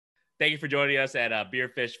Thank you for joining us at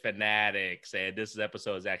Beerfish Fanatics. And this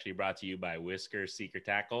episode is actually brought to you by Whisker Seeker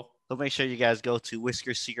Tackle. So make sure you guys go to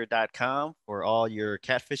whiskerseeker.com for all your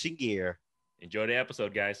catfishing gear. Enjoy the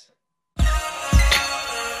episode, guys.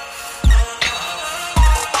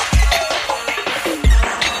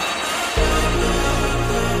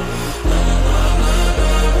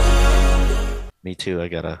 Me too. I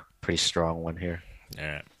got a pretty strong one here. All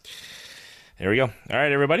right. There we go. All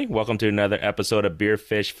right, everybody. Welcome to another episode of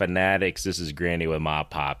Beerfish Fanatics. This is Granny with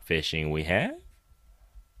MaPop Fishing. We have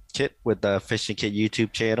Kit with the Fishing Kit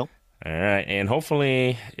YouTube channel. All right, and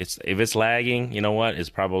hopefully, if it's lagging, you know what?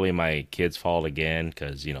 It's probably my kids' fault again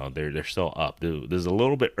because they're still up. This is a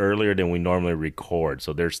little bit earlier than we normally record,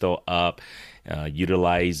 so they're still up,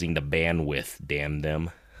 utilizing the bandwidth. Damn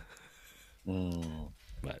them!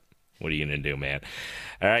 But what are you gonna do, man?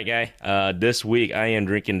 All right, guy. This week I am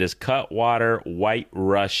drinking this Cutwater White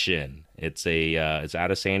Russian. It's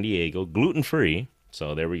out of San Diego, gluten free.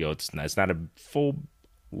 So there we go. It's not a full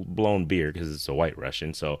blown beer because it's a White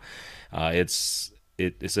Russian. So it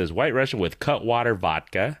says White Russian with Cutwater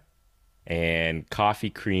vodka and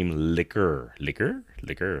coffee cream liquor.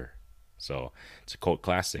 So it's a cult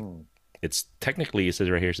classic. It's technically, it says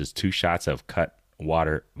right here, it says 2 shots of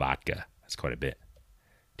Cutwater vodka. That's quite a bit.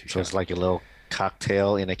 2 shots. It's like a little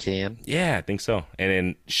cocktail in a can. Yeah, I think so. And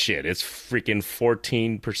then it's freaking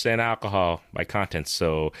 14% alcohol by content.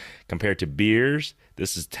 So compared to beers,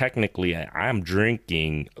 this is technically, I'm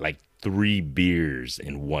drinking like 3 beers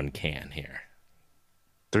in 1 can here.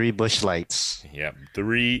 3 Busch Lights. Yep,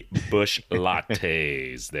 3 Busch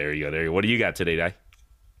lattes. There you go. What do you got today, Di?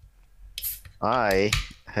 I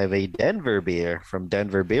have a Denver beer from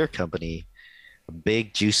Denver Beer Company. A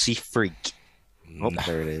Big Juicy Freak. Oh,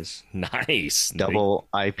 there it is. Nice. Double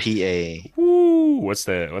IPA. Woo. What's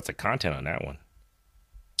the content on that one?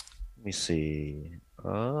 Let me see.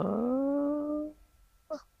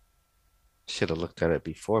 Should have looked at it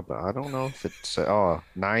before, but I don't know if it's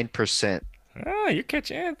 9%. Oh, you're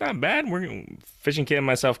catching it. Not bad. We're Fishing Kid and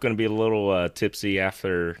myself going to be a little tipsy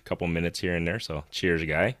after a couple minutes here and there. So cheers,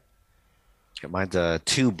 guy. Mine's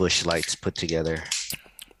 2 Busch Lights put together.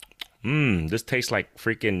 This tastes like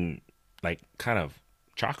freaking kind of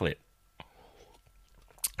chocolate,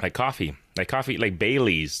 like coffee, like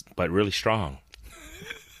Bailey's, but really strong.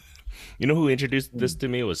 You know who introduced this to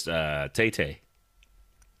me? It was Tay.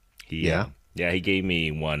 He gave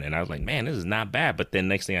me one, and I was like, man, this is not bad. But then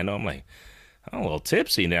next thing I know, I'm like, I'm a little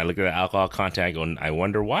tipsy. And then I look at the alcohol content, I go, and I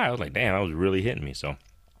wonder why. I was like, damn, that was really hitting me. So,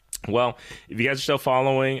 well, if you guys are still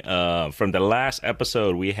following, from the last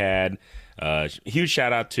episode, we had huge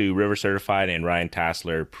shout out to River Certified and Ryan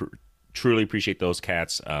Tassler. Truly appreciate those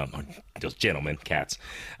cats, those gentlemen cats,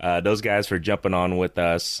 those guys for jumping on with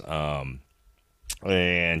us,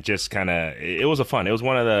 and just kind of, it was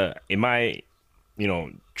one of the, in my,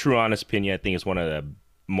 true honest opinion, I think it's one of the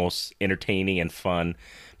most entertaining and fun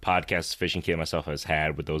podcasts Fishing Kid myself has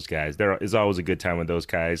had with those guys. There is always a good time with those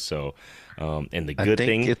guys. So, and the good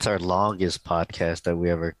thing, it's our longest podcast that we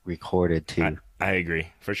ever recorded too. I agree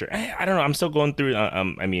for sure. I don't know. I'm still going through.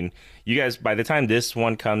 I mean, you guys, by the time this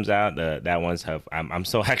one comes out, that one's I'm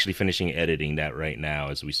still actually finishing editing that right now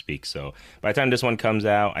as we speak. So by the time this one comes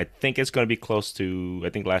out, I think it's going to be close to. I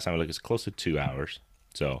think last time I looked, it's close to 2 hours.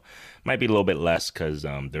 So might be a little bit less because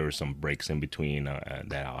there were some breaks in between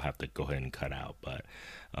that I'll have to go ahead and cut out. But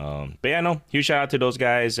yeah, no, huge shout out to those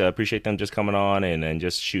guys. Appreciate them just coming on and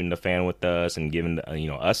just shooting the fan with us and giving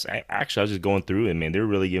us. Actually, I was just going through it, man. They were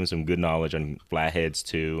really giving some good knowledge on flatheads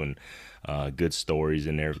too, and good stories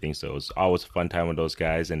and everything. So it was always a fun time with those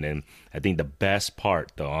guys. And then I think the best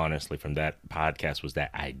part, though, honestly, from that podcast was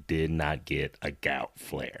that I did not get a gout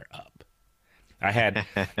flare up. I had,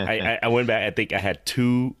 I went back. I think I had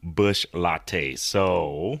 2 Busch lattes.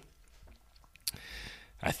 So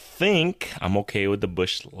I think I'm okay with the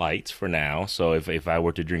Busch Lights for now. So if I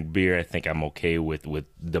were to drink beer, I think I'm okay with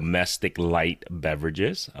domestic light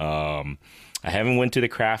beverages. I haven't went to the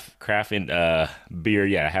craft beer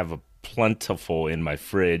yet. I have a plentiful in my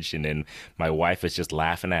fridge, and then my wife is just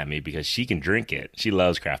laughing at me because she can drink it. She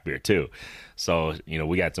loves craft beer too. So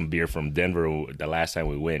we got some beer from Denver the last time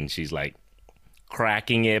we went, and she's like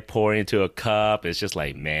cracking it, pouring it into a cup. It's just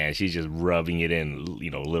like, man, she's just rubbing it in,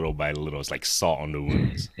 little by little. It's like salt on the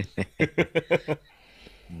wounds.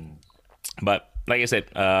 But like I said,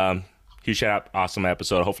 huge shout out, awesome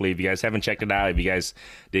episode. Hopefully, if you guys haven't checked it out, if you guys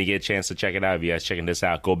didn't get a chance to check it out, if you guys checking this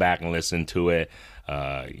out, go back and listen to it.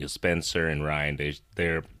 Spencer and Ryan,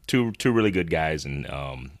 they're two really good guys, and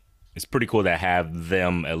it's pretty cool to have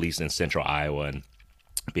them at least in Central Iowa. And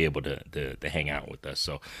be able to hang out with us.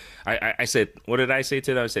 So I said, what did I say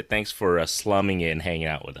to them? I said, thanks for slumming it and hanging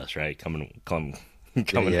out with us, right? Come and hang.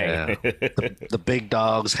 Yeah. The big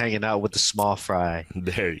dogs hanging out with the small fry.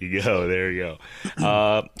 There you go. There you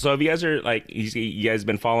go. So if you guys are like, you guys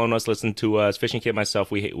been following us, listen to us, Fishing Kit, myself,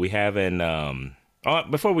 we haven't.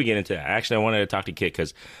 Before we get into that, actually, I wanted to talk to Kit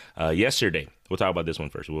because yesterday, we'll talk about this one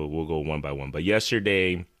first. We'll go one by one. But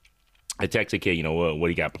yesterday, I texted Kit, what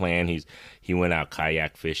he got planned. He went out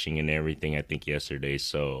kayak fishing and everything, I think, yesterday.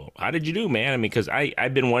 So how did you do, man? I mean, because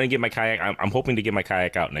I've been wanting to get my kayak. I'm hoping to get my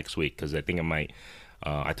kayak out next week because I think I might.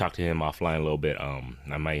 I talked to him offline a little bit.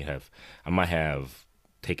 I might have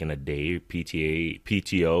taken a day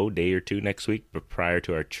PTO day or two next week, but prior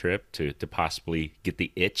to our trip to possibly get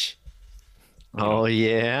the itch. Oh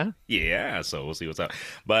yeah. Yeah, so we'll see what's up.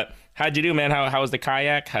 But how'd you do, man? How was the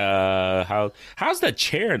kayak? How's the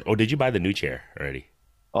chair? Or did you buy the new chair already?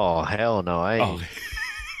 Oh hell no. Oh,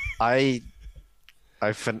 I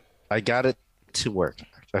I got it to work.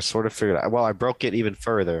 I sort of figured out. Well, I broke it even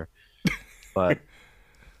further, but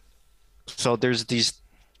so there's these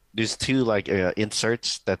two like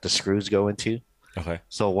inserts that the screws go into. okay.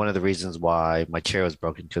 So one of the reasons why my chair was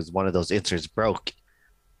broken because one of those inserts broke.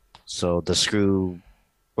 So the screw,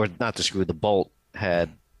 or not the screw, the bolt had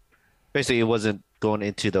basically it wasn't going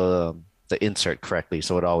into the insert correctly,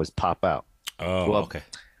 so it always pop out. Oh, Well, okay.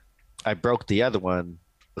 I broke the other one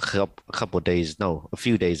a couple of days, no, a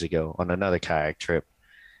few days ago on another kayak trip.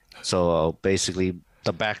 So basically,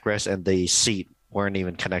 the backrest and the seat weren't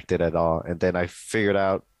even connected at all. And then I figured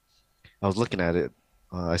out, I was looking at it,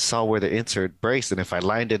 I saw where the insert breaks, and if I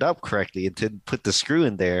lined it up correctly and didn't put the screw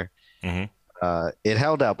in there, Hmm. it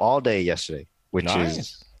held up all day yesterday,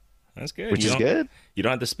 Nice. That's good. which You is don't good. you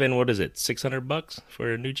don't have to spend, what is it, $600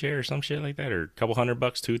 for a new chair or some shit like that, or a couple $100,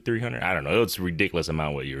 200, 300. I don't know. It's a ridiculous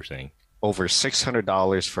amount what you were saying. Over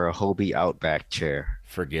 $600 for a Hobie Outback chair.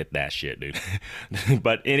 Forget that shit, dude.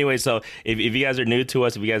 But anyway, so if you guys are new to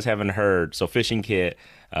us, if you guys haven't heard, so Fishing Kit,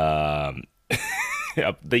 I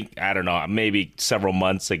think, I don't know, maybe several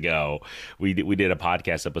months ago, we did a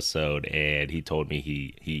podcast episode, and he told me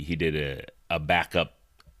he did a backup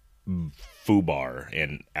foobar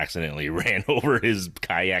and accidentally ran over his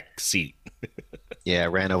kayak seat. Yeah, I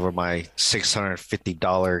ran over my $650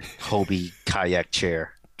 Hobie kayak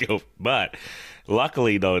chair. But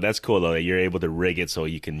luckily, though, that's cool though that you're able to rig it so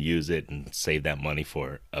you can use it and save that money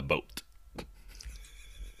for a boat.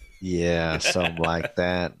 Yeah, something like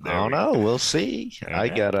that. I There don't we go. know. We'll see. I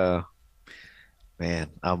Okay. gotta, man,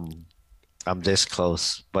 I'm this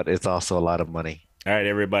close, but it's also a lot of money. All right,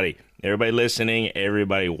 everybody listening,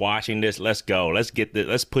 everybody watching this, let's go.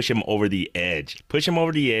 Let's push him over the edge. Push him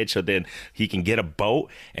over the edge so then he can get a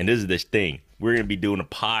boat. And this is this thing. We're gonna be doing a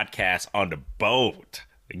podcast on the boat.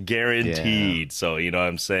 Yeah. Guaranteed. So you know what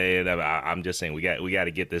I'm saying? I'm just saying we got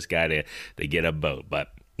to get this guy to get a boat. But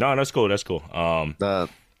no, that's cool. That's cool. The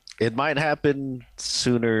It might happen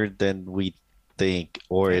sooner than we think,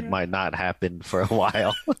 or it might not happen for a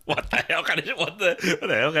while. What the hell kind of what the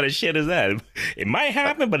hell kind of shit is that? It might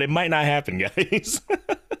happen, but it might not happen, guys.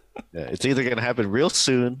 Yeah, it's either gonna happen real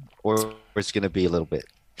soon or it's gonna be a little bit.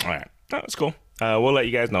 All right, no, that's cool. We'll let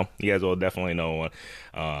you guys know. You guys will definitely know.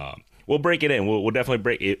 We'll break it in. We'll definitely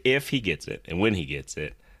break it if he gets it and when he gets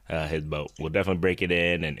it. His boat. We'll definitely break it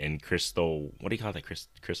in and Crystal. What do you call that?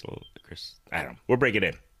 Crystal. I don't know. We'll break it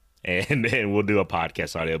in, and then we'll do a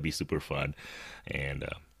podcast on it. It'll be super fun, and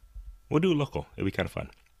we'll do local. It'll be kind of fun.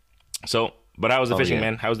 So, but how was the Oh fishing, yeah.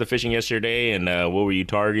 man? How was the fishing yesterday? And what were you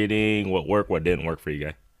targeting? What worked? What didn't work for you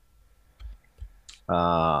guys?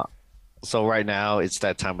 Uh, so right now it's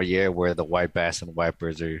that time of year where the white bass and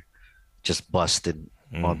wipers are just busted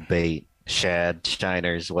Mm. on bait, shad,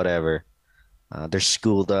 shiners, whatever. They're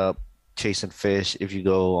schooled up, chasing fish. If you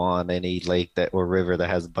go on any lake that or river that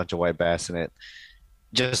has a bunch of white bass in it,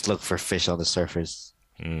 just look for fish on the surface.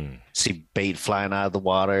 Mm. See bait flying out of the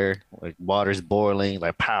water, like water's boiling,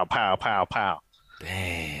 like pow, pow, pow, pow.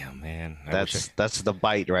 Damn, man. That's the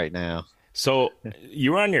bite right now. So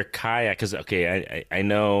you were on your kayak because okay, I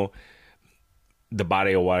know the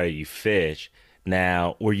body of water you fish.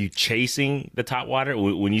 Now, were you chasing the top water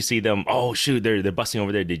when you see them? Oh shoot, they're busting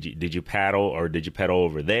over there. Did you paddle or did you pedal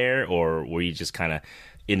over there, or were you just kind of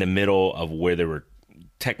in the middle of where they were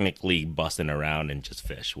technically busting around and just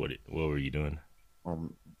fish? What were you doing?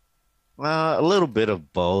 Um, a little bit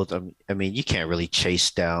of both. I mean, you can't really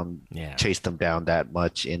Yeah. chase them down that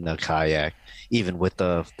much in the kayak, even with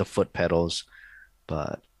the foot pedals.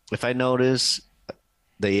 But if I notice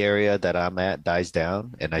the area that I'm at dies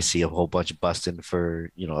down and I see a whole bunch of busting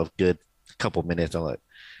for, a good couple minutes, I'm like,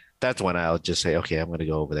 that's when I'll just say, okay, I'm gonna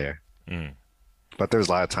go over there. Mm. But there's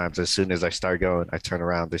a lot of times as soon as I start going, I turn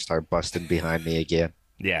around, they start busting behind me again.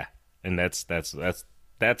 Yeah, and that's the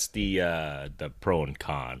pro and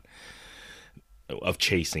con of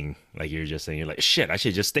chasing. Like you're just saying, you're like, shit, I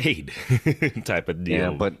should just stayed type of Yeah,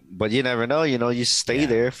 deal. but you never know. You stay Yeah,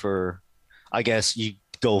 there for, I guess you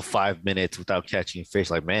go 5 minutes without catching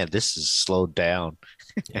fish. Like, man, this is slowed down.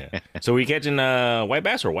 yeah. So were you catching white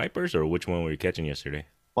bass or wipers, or which one were you catching yesterday?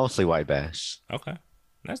 Mostly white bass, Okay,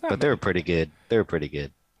 that's not but they were bad. pretty good. They were pretty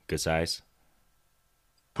good. Good size.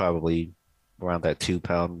 Probably around that 2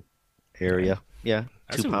 pound Yeah, area. Yeah,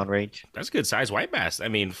 that's two a pound range. that's good size white bass. I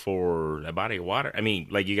mean, for a body of water. I mean,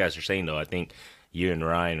 like you guys are saying though, I think you and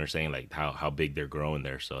Ryan are saying like how big they're growing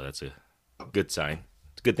there. So that's a good sign.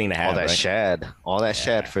 It's a good thing to have, right? All that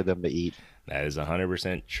shad Yeah, for them to eat. that is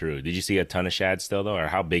 100% true. Did you see a ton of shad still though, or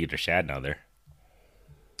how big are the shad now there?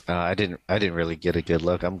 I didn't really get a good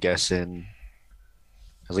look. I'm guessing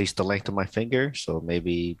at least the length of my finger, so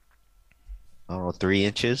maybe I don't know, 3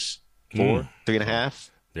 inches, Mm. 3.5.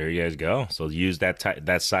 There you guys go. So use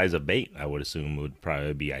that size of bait. I would assume would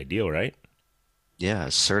probably be ideal, right? Yeah,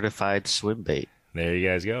 certified swim bait. There you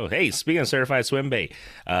guys go. Hey, speaking of certified swim bait,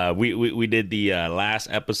 we did the last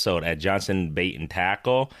episode at Johnson Bait and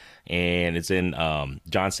Tackle, and it's in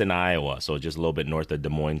Johnson, Iowa, so just a little bit north of Des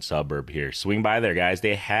Moines suburb here. Swing by there, guys.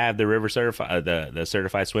 They have the river certified the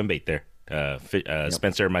certified swim bait there. Yep.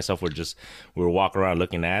 Spencer and myself we were walking around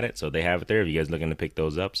looking at it, so they have it there. If you guys looking to pick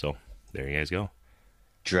those up, so there you guys go.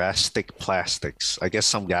 Drastic Plastics. I guess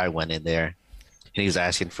some guy went in there and he was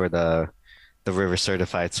asking for the river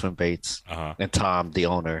certified swim baits. Uh huh. And Tom, the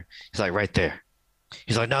owner, he's like, right there.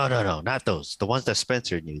 He's like, no, no, no, not those. The ones that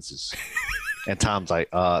Spencer uses. And Tom's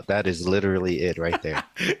like, that is literally it right there.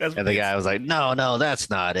 That's And the guy was like, no, no, that's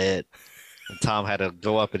not it. And Tom had to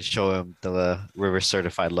go up and show him the river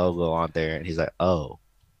certified logo on there. And he's like, oh.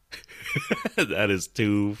 that is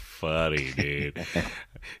too funny, dude.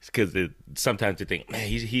 Because sometimes you think, man,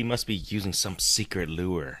 he must be using some secret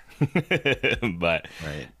lure, but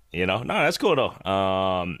Right. no, that's cool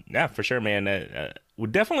though. Yeah, for sure, man. We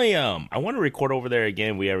definitely. I want to record over there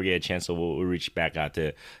again. If we ever get a chance, so we'll reach back out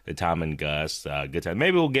to Tom and Gus. Good time.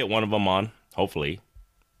 Maybe we'll get one of them on. Hopefully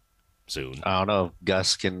soon. I don't know if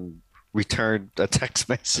Gus can return a text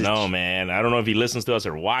No, message. man. I don't know if he listens to us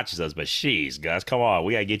or watches us, but sheesh, Gus, come on,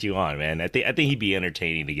 we gotta get you on, man. I think he'd be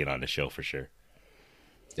entertaining to get on the show for sure.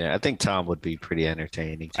 Yeah, I think Tom would be pretty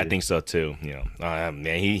entertaining I too. think so too. Man,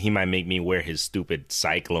 he might make me wear his stupid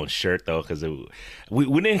Cyclone shirt though, because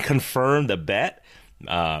we didn't confirm the bet.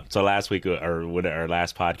 So last week or with our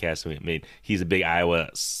last podcast we made, he's a big Iowa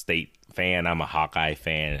State fan. I'm a Hawkeye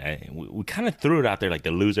fan. We kind of threw it out there like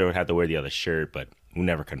the loser would have to wear the other shirt, but we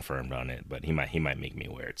never confirmed on it. But he might make me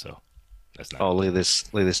wear it. So that's not Oh, look at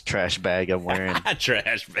this trash bag I'm wearing.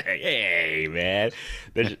 trash bag. Hey man,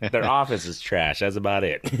 their office is trash. That's about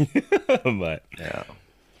it. but Yeah.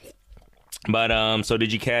 So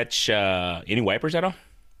did you catch any wipers at all?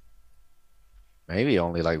 Maybe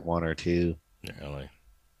only like one or two, Not really.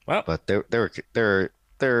 Well, but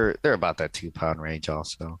they're about that 2 pound range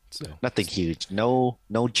also. so Nothing huge. No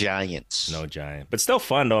giants. no giant, but still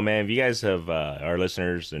fun though, man. If you guys have our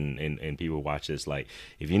listeners and people watch this, like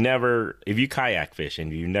if you kayak fish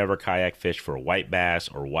and you never kayak fish for white bass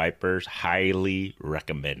or wipers, highly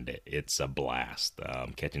recommend it. It's a blast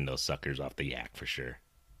catching those suckers off the yak for sure.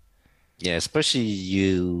 Yeah, especially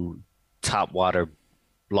you topwater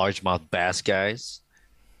largemouth bass guys.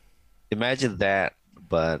 Imagine that,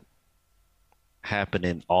 but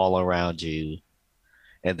happening all around you,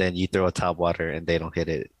 and then you throw a topwater and they don't hit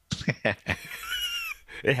it.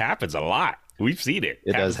 It happens a lot. We've seen it.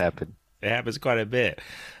 It does happen. It happens quite a bit.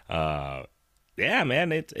 Uh, yeah,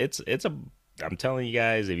 man, it's a. I'm telling you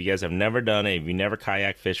guys, if you guys have never done it, if you never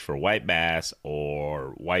kayak fish for white bass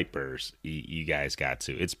or wipers, you guys got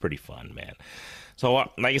to. It's pretty fun, man. So,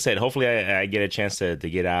 like I said, hopefully I get a chance to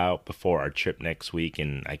get out before our trip next week,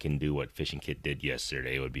 and I can do what Fishing Kit did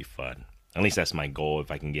yesterday. It would be fun. At least that's my goal.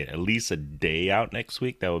 If I can get at least a day out next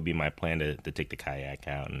week, that would be my plan to take the kayak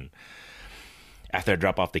out and after I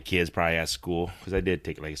drop off the kids, probably at school, because I did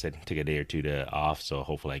take, like I said, take a day or two to off. So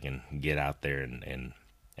hopefully I can get out there and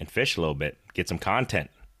fish a little bit, get some content.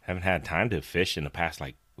 Haven't had time to fish in the past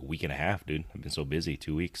like a week and a half, dude. I've been so busy,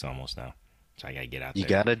 2 weeks almost now. So I gotta get out You there.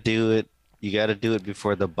 gotta do it. You gotta do it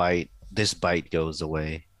before this bite goes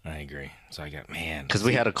away. I agree. So I got man. Because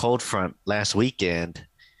we had a cold front last weekend,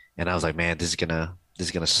 and I was like, man, this is gonna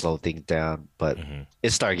slow things down. But hmm it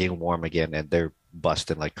started getting warm again, and they're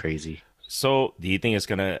busting like crazy. So do you think it's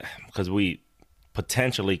gonna? Because we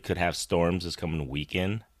potentially could have storms this coming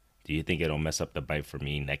weekend. Do you think it'll mess up the bite for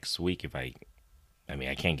me next week if I I mean,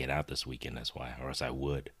 I can't get out this weekend. That's why, or else I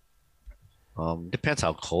would. Depends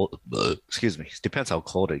how cold. Excuse me. Depends how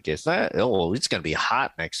cold it gets. It's gonna be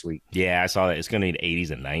hot next week. Yeah, I saw that it's going to be in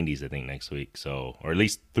 80s and 90s. I think next week. So, or at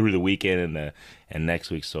least through the weekend and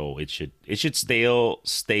next week. So it should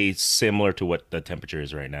stay similar to what the temperature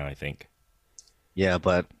is right now. I think. Yeah,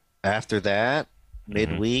 but after that, Hmm.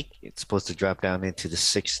 midweek, it's supposed to drop down into the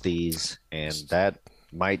 60s, and that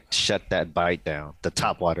might shut that bite down, the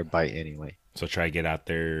top water bite anyway. So try to get out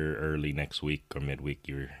there early next week or midweek.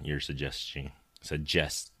 You're suggesting.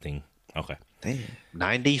 Okay. Damn.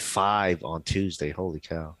 95 on Tuesday. Holy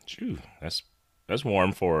cow. True. That's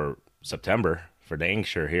warm for September for dang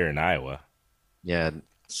sure here in Iowa. Yeah,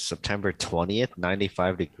 September 20th,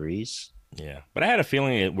 95 degrees. Yeah, but I had a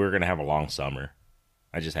feeling that we're gonna have a long summer.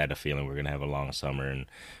 I just had a feeling we're gonna have a long summer and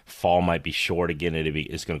fall might be short again.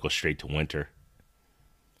 It's gonna go straight to winter.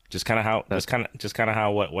 That, Just kind of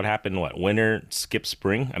how what happened. What winter skipped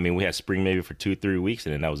spring. I mean, we had spring maybe for 2 3 weeks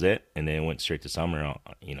and then that was it, and then it went straight to summer.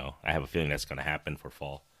 I have a feeling that's gonna happen for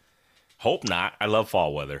fall. Hope not. I love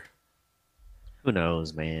fall weather, who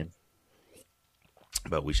knows, man?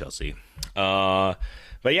 but we shall see. Uh,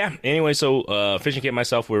 but yeah. Anyway, so fishing kit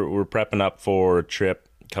myself, we're prepping up for a trip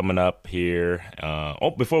coming up here.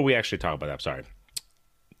 Before we actually talk about that, sorry.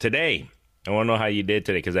 Today, I want to know how you did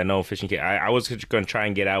today because I know fishing kit. I was going to try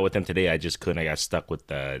and get out with him today. I just couldn't. I got stuck with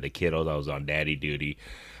the kiddos. I was on daddy duty.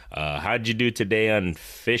 How'd you do today on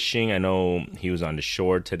fishing? I know he was on the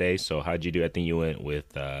shore today. So how'd you do? I think you went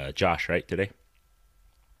with Josh, right, today?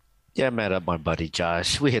 Yeah, I met up my buddy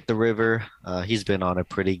Josh. We hit the river. He's been on a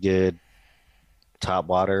pretty good top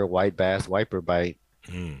water white bass wiper bite,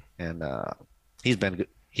 Mm. and he's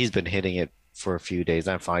been hitting it for a few days.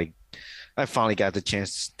 I finally got the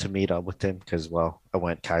chance to meet up with him because, well, I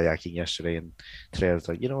went kayaking yesterday, and today I was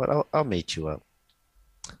like, you know what, I'll meet you up.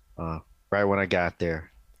 Uh, right when I got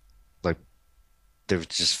there, like there was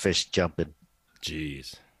just fish jumping.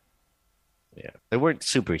 Jeez. Yeah, they weren't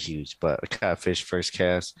super huge, but I caught fish first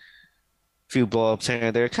cast. Few blow-ups here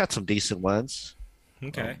and there. Caught some decent ones.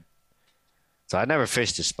 Okay. Um, so I never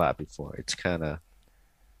fished this spot before.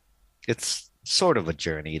 It's sort of a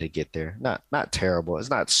journey to get there. Not terrible. It's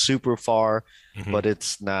not super far, Hmm. but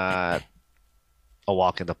it's not a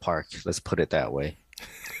walk in the park. Let's put it that way.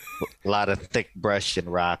 A lot of thick brush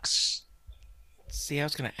and rocks. See, I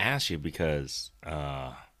was gonna ask you because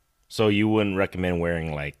so you wouldn't recommend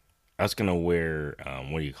wearing like I was gonna wear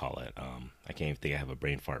what do you call it? I can't even think. I have a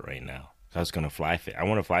brain fart right now. I was gonna fly fish. I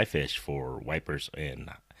want to fly fish for wipers and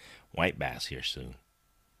white bass here soon.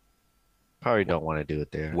 Probably don't want to do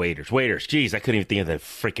it there. Waders. Jeez, I couldn't even think of that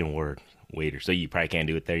freaking word. Waders. So you probably can't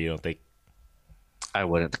do it there. You don't think? I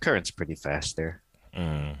wouldn't. The current's pretty fast there.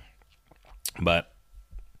 Mm. But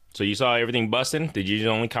so you saw everything busting. Did you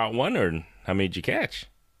only caught one, or how many did you catch?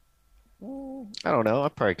 I don't know. I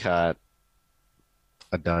probably caught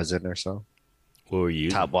a dozen or so. What were you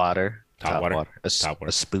Top using? water. Top Top water. water. Top A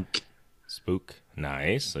water. spook. Spook.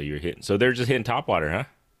 Nice. So you're hitting. So they're just hitting top water, huh?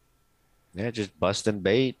 Yeah, just busting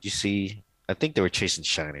bait. You see, I think they were chasing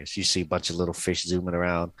shiners. You see a bunch of little fish zooming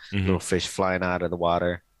around, Hmm. little fish flying out of the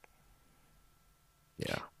water.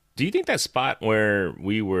 Yeah. Do you think that spot where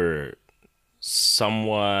we were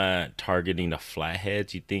somewhat targeting the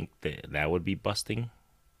flatheads, you think that would be busting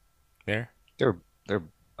there? They're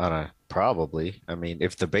probably. I mean,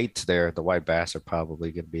 if the bait's there, the white bass are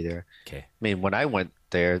probably gonna be there. Okay. I mean, when I went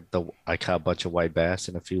there, I caught a bunch of white bass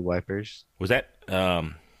and a few wipers. Was that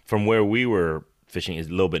from where we were fishing is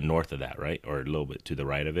a little bit north of that, right? Or a little bit to the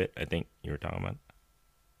right of it, I think you were talking about.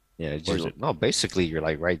 Yeah, Or is it? no, basically you're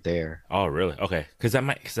like right there. Oh, really? Okay. Because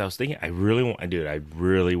I was thinking, I really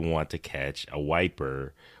want to catch a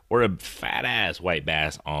wiper or a fat ass white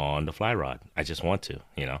bass on the fly rod. I just want to,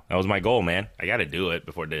 that was my goal, man. I got to do it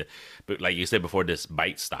but like you said, before this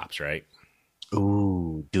bite stops, right?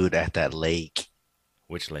 Ooh, dude, at that lake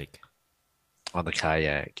Which lake? on the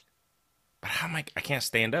kayak. But how am I can't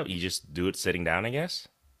stand up. You just do it sitting down, I guess.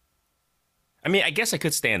 I mean, I guess I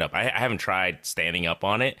could stand up. I haven't tried standing up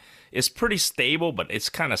on it. It's pretty stable, but it's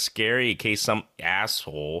kind of scary in case some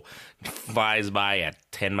asshole flies by at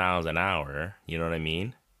 10 miles an hour. You know what I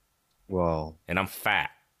mean? Well, And I'm fat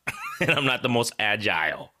and I'm not the most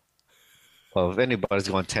agile. if anybody's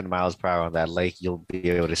going 10 miles per hour on that lake, you'll be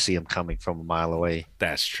able to see them coming from a mile away.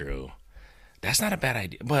 That's true. That's not a bad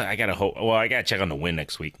idea. But I got to hope. Well, I got to check on the wind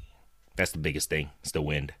next week. That's the biggest thing. It's the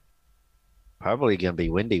wind. Probably gonna be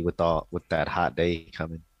windy with that hot day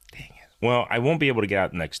coming. Dang it. Well, I won't be able to get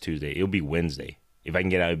out next Tuesday. It'll be Wednesday. If I can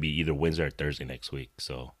get out, it'll be either Wednesday or Thursday next week.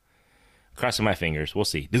 So, crossing my fingers. We'll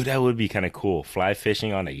see. Dude, that would be kind of cool. Fly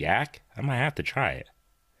fishing on a yak? I might have to try it.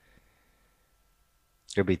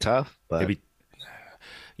 It'd be tough, It'd but be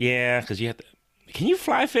yeah, because you have to. Can you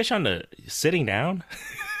fly fish on the sitting down?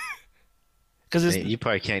 Because it's you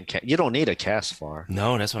probably can't. You don't need a cast far.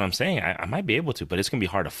 no, that's what I'm saying. I might be able to, but it's gonna be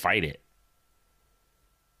hard to fight it.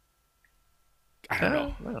 I don't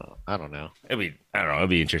know. No, I don't know. I don't know. It'd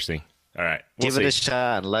be interesting. All right, we'll Give it see. a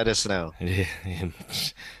shot and let us know.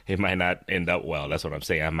 It might not end up well. That's what I'm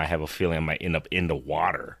saying. I might have a feeling I might end up in the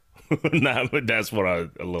water. Nah, but that's what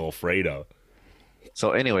I'm a little afraid of.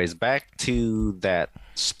 So, anyways, back to that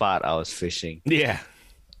spot I was fishing. Yeah.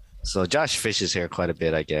 So Josh fishes here quite a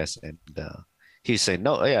bit, I guess, and he's saying,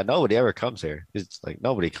 "No, yeah, nobody ever comes here. It's like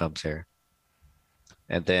nobody comes here."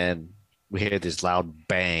 And then we hear this loud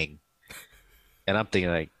bang, and I'm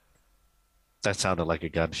thinking like that sounded like a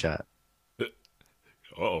gunshot.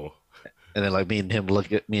 Oh. And then like me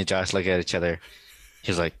and Josh look at each other.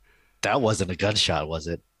 He's like, "That wasn't a gunshot, was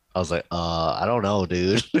it?" I was like, I don't know,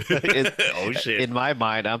 dude." Oh shit. In my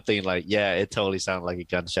mind, I'm thinking like, yeah, it totally sounded like a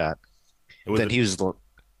gunshot. Then he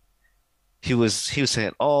was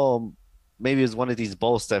saying, "Oh, maybe it was one of these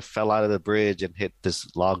bolts that fell out of the bridge and hit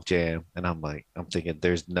this log jam." And I'm thinking,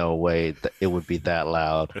 there's no way that it would be that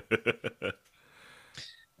loud.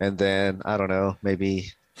 And then I don't know,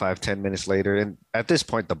 maybe 5, 10 minutes later, and at this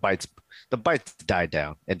point the bites died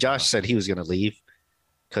down. And Josh said he was gonna leave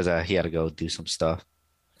because he had to go do some stuff,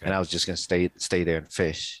 and I was just gonna stay there and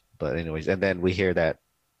fish. But anyways, and then we hear that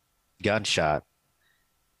gunshot.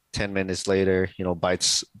 10 minutes later,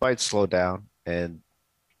 bites slow down, and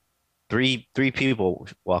three people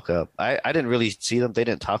walk up. I didn't really see them. They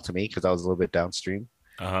didn't talk to me because I was a little bit downstream.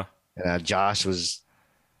 Uh-huh. And Josh was,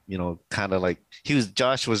 kind of like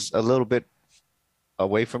Josh was a little bit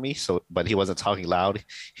away from me, but he wasn't talking loud.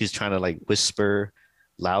 He was trying to like whisper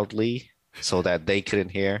loudly so that they couldn't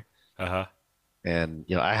hear. Uh-huh. And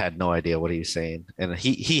I had no idea what he was saying. And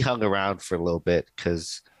he hung around for a little bit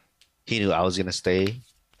because he knew I was gonna stay.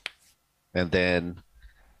 And then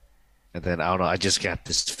I don't know. I just got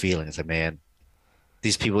this feeling. It's like, man,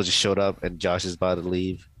 these people just showed up, and Josh is about to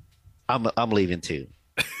leave. I'm leaving too.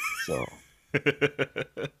 So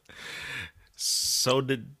So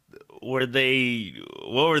what were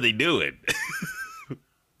they doing?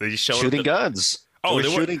 They just showed shooting up guns. Oh, They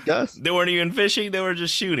were shooting guns. they weren't even fishing, they were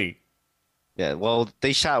just shooting. Yeah. Well,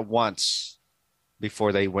 they shot once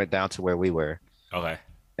before they went down to where we were, Okay.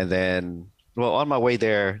 and then, well, on my way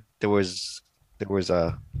there, there was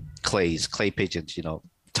clay pigeons, Okay.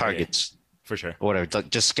 targets For sure. or whatever,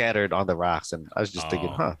 just scattered on the rocks. And I was just thinking,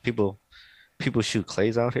 Oh. people shoot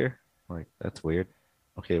clays out here. Like, that's weird.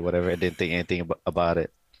 Okay, whatever. I didn't think anything about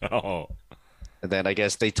it. Oh. And then I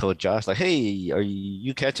guess they told Josh, like, "Hey, are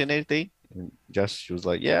you catching anything?" And Josh was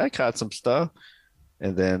like, "Yeah, I caught some stuff."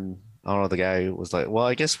 And then I don't know, the guy was like, "Well,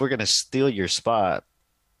 I guess we're gonna steal your spot."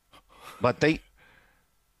 But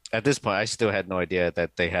at this point, I still had no idea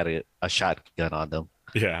that they had a shotgun on them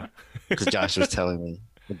Yeah. because Josh was telling me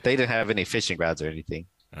they didn't have any fishing rods or anything.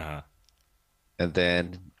 Uh-huh. And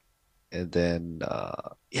then,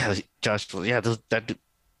 yeah, Josh, yeah,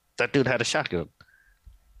 that dude had a shotgun.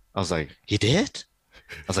 I was like, "He did?"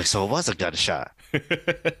 I was like, "So it was a gunshot."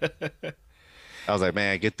 I was like,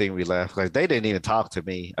 "Man, good thing we left." Like, they didn't even talk to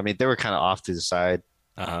me. I mean, they were kind of off to the side.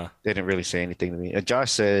 Uh-huh. They didn't really say anything to me. And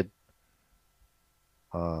Josh said,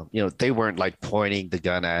 they weren't like pointing the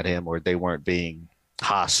gun at him, or they weren't being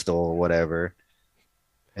hostile or whatever.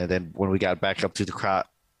 And then when we got back up to the crop,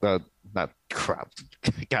 not crop,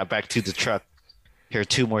 got back to the truck, here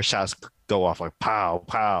two more shots go off, like pow,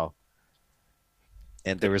 pow.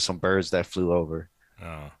 And there were some birds that flew over.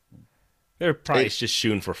 Oh. They're probably They, just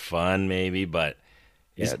shooting for fun, maybe, but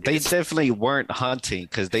yeah, they definitely weren't hunting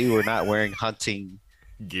because they were not wearing hunting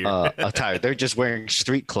gear. attire. They're just wearing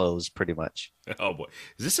street clothes, pretty much. Oh boy.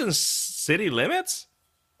 Is this in city limits?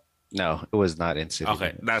 No, it was not in city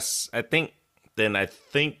Okay. limits. I think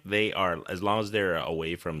they are, as long as they're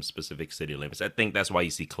away from specific city limits. I think that's why you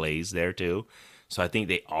see clays there too. So I think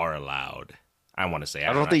they are allowed. I want to say.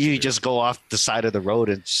 I don't think you just go off the side of the road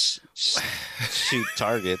and shoot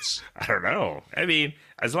targets. I don't know. I mean,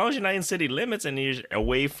 as long as you're not in city limits and you're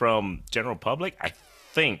away from general public, I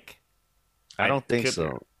think. I don't think could-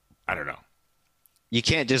 so. I don't know. You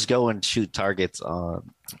can't just go and shoot targets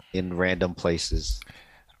in random places.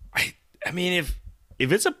 I mean, if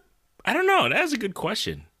it's a, I don't know. That's a good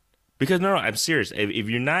question. Because no, I'm serious. If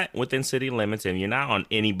you're not within city limits and you're not on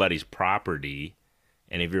anybody's property,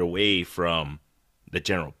 and if you're away from the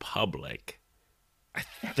general public, I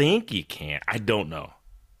think you can't. I don't know.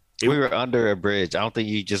 We were under a bridge. I don't think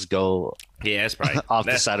you just go Yeah, that's probably off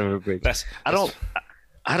the side of a bridge. I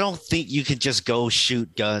don't think you can just go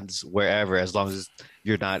shoot guns wherever as long as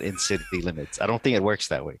you're not in city limits. I don't think it works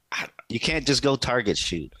that way. I, You can't just go target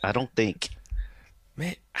shoot. I don't think.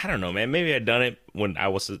 man, I don't know, man. Maybe I done it when I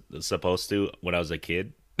was supposed to when I was a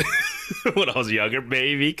kid, when I was younger,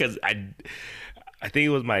 maybe because I think it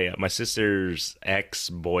was my sister's ex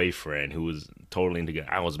boyfriend who was totally into gun.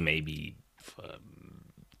 I was maybe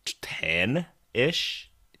 10 ish,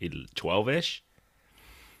 12 ish.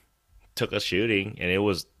 Took us shooting, and it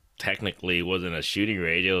was technically wasn't a shooting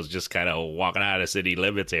range. It was just kind of walking out of city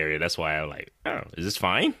limits area. That's why I'm like, oh, is this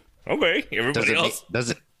fine? Okay, everybody Doesn't mean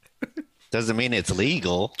else. doesn't mean it's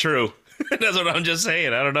legal. True. That's what I'm just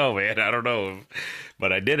saying. I don't know, man. I don't know.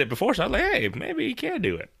 But I did it before, so I was like, hey, maybe you can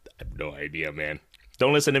do it. I have no idea, man.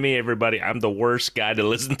 Don't listen to me, everybody. I'm the worst guy to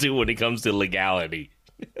listen to when it comes to legality.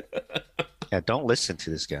 Yeah, don't listen to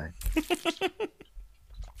this guy.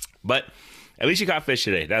 But at least you caught fish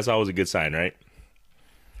today. That's always a good sign, right?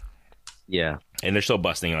 Yeah. And they're still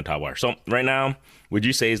busting on top water. So right now, would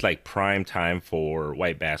you say is like prime time for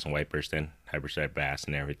white bass and white bursting, hyperstriped bass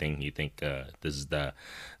and everything? You think this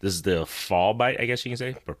is the fall bite, I guess you can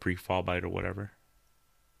say, or pre-fall bite or whatever?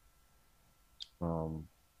 Um,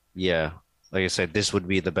 yeah. Like I said, this would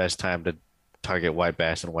be the best time to target white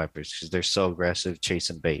bass and wipers because they're so aggressive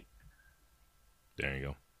chasing bait. There you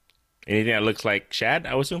go. Anything that looks like shad,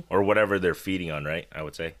 I would assume, or whatever they're feeding on, right? I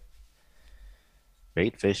would say.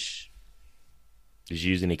 Bait fish. Did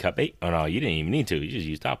you use any cut bait? Oh no, you didn't even need to. You just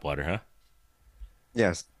used top water, huh?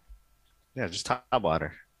 Yes. Yeah, just top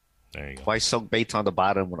water. There you go. Why soak baits on the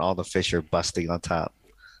bottom when all the fish are busting on top?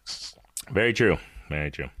 Very true. Very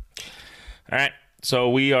true. All right. So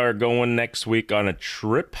we are going next week on a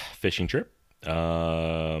trip, fishing trip. It's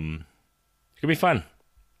gonna be fun.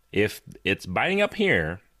 If it's biting up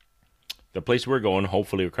here, the place we're going,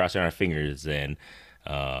 hopefully we're crossing our fingers, and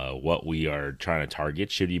what we are trying to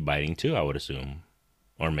target should be biting too, I would assume.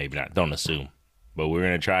 Or maybe not. Don't assume. But we're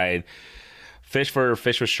gonna try fish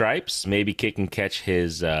with stripes. Maybe Kick and catch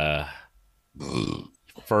his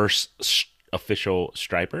first official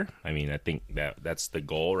striper. I mean, I think that's the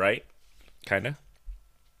goal, right? Kind of.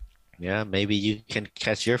 Yeah, maybe you can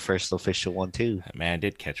catch your first official one too. Man, I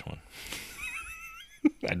did catch one.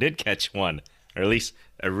 I did catch one, or at least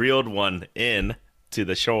I reeled one in to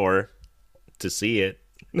the shore to see it.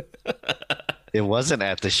 It wasn't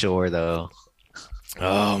at the shore though.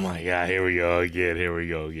 Oh my God! Here we go again. Here we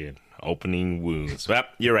go again. Opening wounds. Well,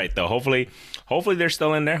 you're right though. Hopefully they're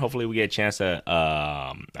still in there. Hopefully we get a chance to.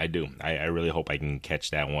 I do. I really hope I can catch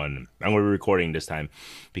that one. I'm gonna be recording this time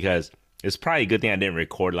because it's probably a good thing I didn't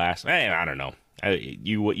record last. I don't know.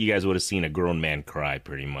 You guys would have seen a grown man cry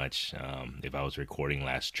pretty much if I was recording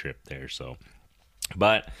last trip there. So,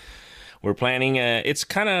 but we're planning. It's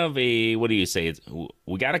kind of a, what do you say?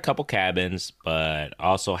 We got a couple cabins, but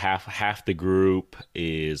also half the group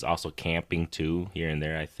is also camping too here and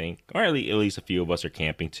there. I think, or at least a few of us are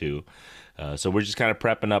camping too. So we're just kind of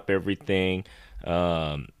prepping up everything.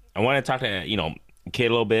 I want to talk to Kid a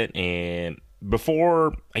little bit, and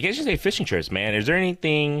before I guess you say fishing trips, man. Is there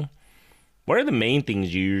anything? What are the main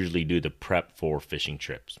things you usually do to prep for fishing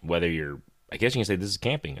trips? Whether you're, I guess you can say this is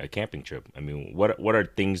camping, a camping trip. I mean, what are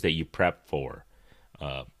things that you prep for?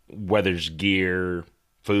 Whether it's gear,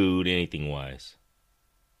 food, anything wise.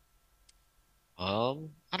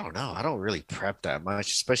 I don't know. I don't really prep that much,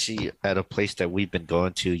 especially at a place that we've been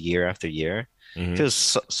going to year after year. If Hmm. it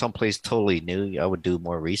was someplace totally new, I would do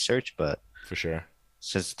more research. But For sure.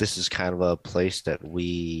 since this is kind of a place that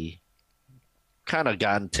we kind of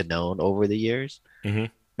gotten to know over the years, Hmm.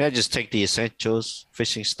 I just take the essentials,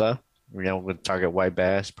 fishing stuff. We're going to target white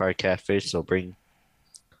bass, probably catfish. So bring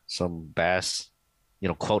some bass,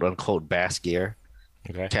 quote unquote bass gear,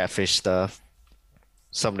 Okay. catfish stuff,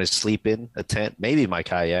 something to sleep in, a tent, maybe my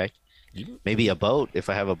kayak, You- maybe a boat if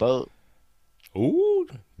I have a boat. Ooh,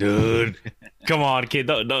 dude, come on, kid,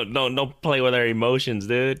 don't play with our emotions,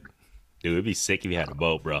 dude. Dude, it'd be sick if you had a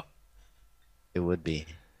boat, bro. It would be.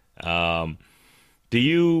 Um, do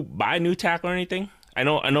you buy new tackle or anything? I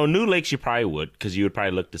know new lakes you probably would because you would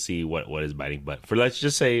probably look to see what is biting. But for let's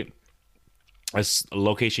just say a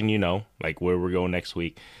location like where we're going next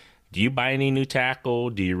week. Do you buy any new tackle?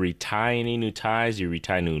 Do you retie any new ties? Do you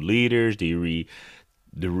retie new leaders? Do you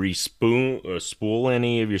spool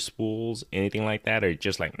any of your spools, anything like that, or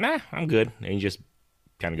just like nah, I'm good, and you just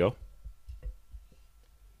kind of go?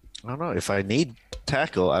 I don't know. If I need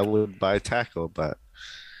tackle, I would buy tackle. But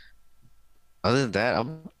other than that,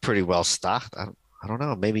 I'm pretty well stocked. I don't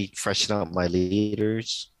know. Maybe freshen up my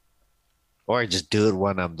leaders, or I just do it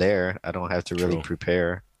when I'm there. I don't have to really True.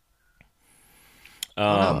 prepare. I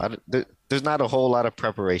don't know. Um, There's not a whole lot of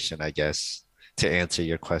preparation, I guess, to answer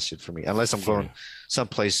your question for me. Unless I'm For going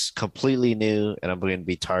someplace completely new and I'm going to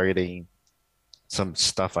be targeting some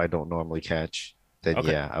stuff I don't normally catch, then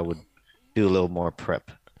okay. yeah, I would do a little more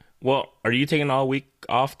prep. Well, are you taking all week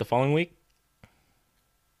off the following week?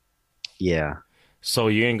 Yeah, So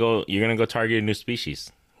you're gonna go target a new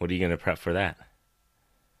species. What are you gonna prep for that?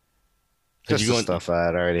 Because just the you're going. stuff I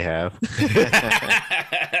already have.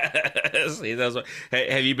 See, that's what,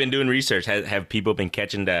 have you been doing research? Have people been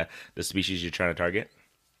catching the species you're trying to target?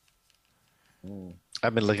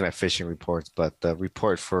 I've been looking at fishing reports, but the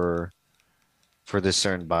report for this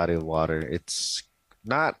certain body of water, it's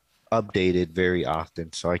not updated very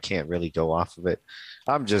often, so I can't really go off of it.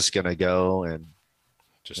 I'm just gonna go and you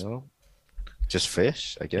Just know just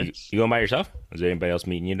fish, I guess. you going by yourself? Is there anybody else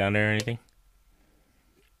meeting you down there or anything?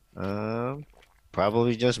 Um,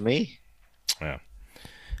 Probably just me. Yeah.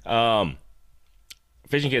 Um,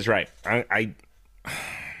 Fishing Kid's right. I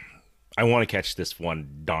want to catch this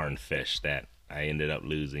one darn fish that I ended up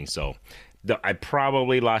losing. So I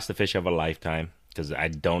probably lost the fish of a lifetime because I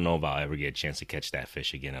don't know if I'll ever get a chance to catch that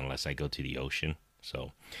fish again unless I go to the ocean.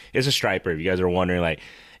 So it's a striper. If you guys are wondering, like,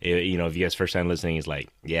 if you guys first time listening, is like,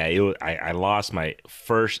 yeah, I lost my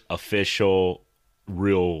first official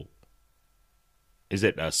real. Is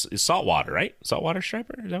it it's saltwater, right? Saltwater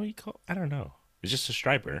striper? Is that what you call? I don't know. It's just a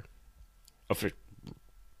striper. A fish,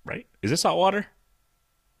 right? Is it saltwater?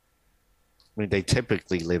 I mean, they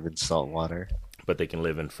typically live in salt water. But they can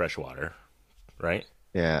live in fresh water, right?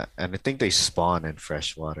 Yeah, and I think they spawn in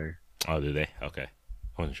fresh water. Oh, do they? Okay,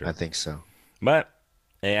 I wasn't I sure. think so. But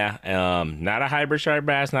yeah, not a hybrid striped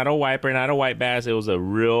bass, not a wiper, not a white bass. It was a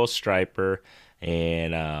real striper,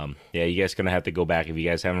 and yeah, you guys gonna have to go back if you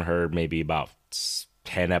guys haven't heard. Maybe about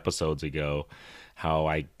 10 episodes ago, how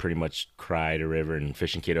I pretty much cried a river, and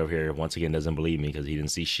Fishing Kid over here once again doesn't believe me because he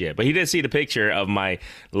didn't see shit. But he did see the picture of my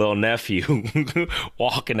little nephew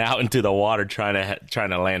walking out into the water trying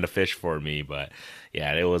to land a fish for me. But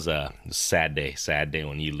yeah, it was a sad day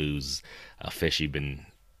when you lose a fish you've been.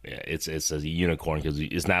 Yeah, it's a unicorn because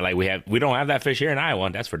it's not like we don't have that fish here in Iowa.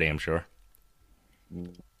 That's for damn sure.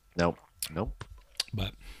 Nope, nope.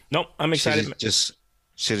 But nope, I'm Should excited. have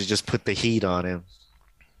just put the heat on him.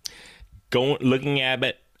 Going looking at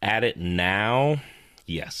it now,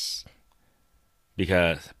 yes.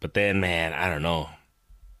 But then, man, I don't know.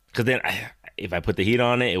 Because then, if I put the heat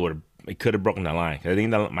on it, it could have broken the line. I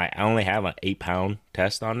think I only have an 8 pound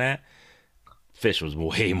test on that. Fish was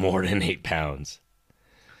way more than 8 pounds.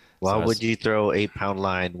 Why So would you throw 8 pound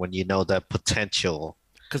line when you know that potential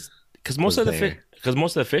because most was of the fish, there? because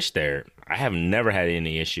most of the fish there, I have never had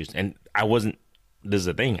any issues, and I wasn't. This is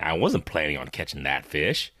the thing. I wasn't planning on catching that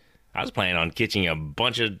fish. I was planning on catching a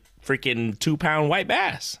bunch of freaking 2 pound white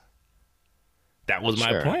bass. That was my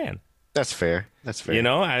Sure, plan. that's fair. That's fair.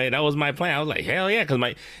 That was my plan. I was like, hell yeah, because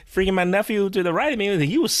my nephew to the right of me,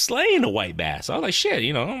 he was slaying the white bass. I was like, shit,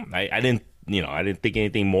 I didn't, I didn't think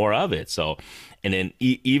anything more of it. So, and then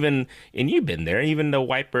even, and you've been there, even the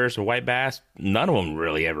white burst or white bass, none of them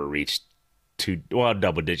really ever reached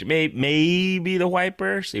double digit. Maybe the white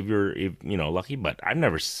burst if lucky, but I've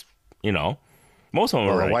never, most of them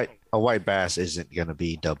Well, are like, a white bass isn't gonna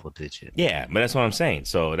be double digit. yeah, but that's what I'm saying.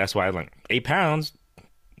 So that's why I'm like 8 pounds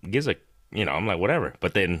gives a I'm like whatever.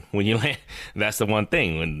 But then when you land, that's the one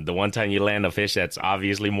thing. When the one time you land a fish that's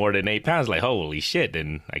obviously more than 8 pounds, like holy shit,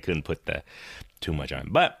 then I couldn't put the too much on.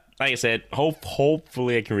 But like I said,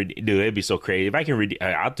 hopefully I can do it. It'd be so crazy if I can.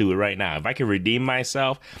 I'll do it right now. If I can redeem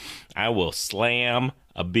myself, I will slam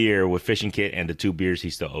a beer with Fishing Kit and the 2 beers he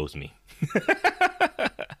still owes me.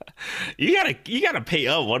 You gotta pay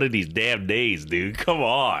up one of these damn days, dude. Come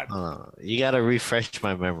on, You gotta refresh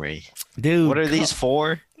my memory. dude. What are these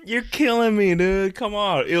for? You're killing me, dude. Come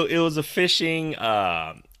on. It was a fishing.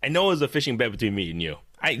 I know it was a fishing bet between me and you.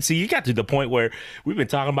 I see. You got to the point where we've been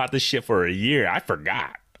talking about this shit for a year. I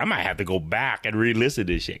forgot. I might have to go back and re-listen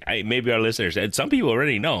to this shit. Maybe our listeners and some people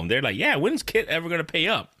already know. They're like, "Yeah, when's Kit ever gonna pay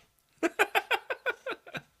up?"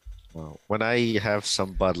 Well, when I have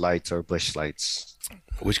some Bud Lights or Bush Lights.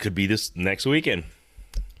 Which could be this next weekend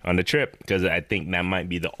on the trip, because I think that might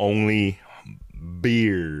be the only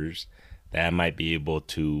beers that I might be able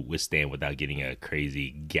to withstand without getting a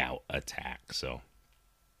crazy gout attack. So,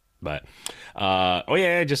 but oh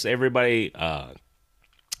yeah, just everybody. On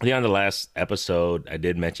the last episode, I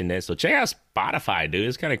did mention this. So check out Spotify, dude.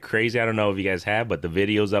 It's kind of crazy. I don't know if you guys have, but the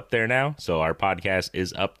video's up there now. So our podcast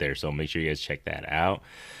is up there. So make sure you guys check that out.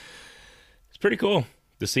 It's pretty cool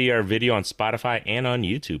to see our video on Spotify and on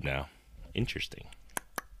YouTube now. Interesting.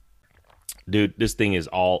 Dude, this thing is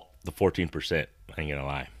all the 14%. I ain't gonna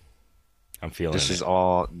lie. I'm feeling This it. is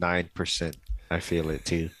all 9%. I feel it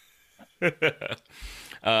too.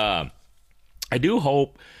 I do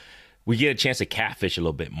hope we get a chance to catfish a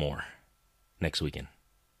little bit more next weekend.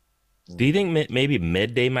 Do you think maybe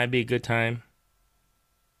midday might be a good time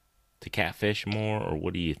to catfish more, or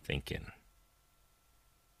what are you thinking?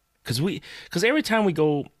 Because every time we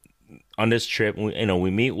go on this trip,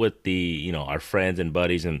 we meet with our friends and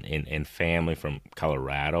buddies and family from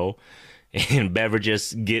Colorado, and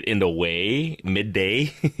beverages get in the way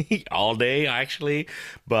midday, all day actually.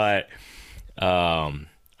 But I'm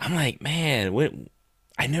like, man,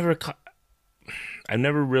 I've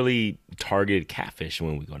never really targeted catfish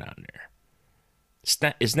when we go down there.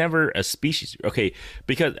 It's never a species. Okay,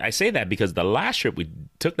 because I say that because the last trip we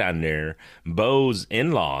took down there, Bo's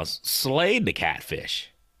in-laws slayed the catfish.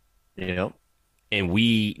 You know, And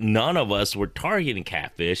none of us were targeting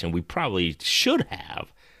catfish, and we probably should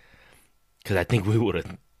have. Because I think we would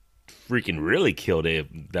have freaking really killed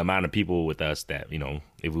it, the amount of people with us that,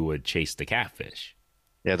 if we would chase the catfish.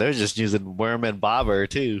 yeah, they're just using worm and bobber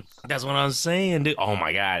too. That's what I'm saying, dude. Oh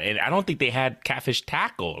my God. And I don't think they had catfish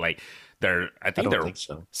tackle. Like, I don't think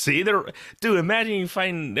so. See, dude,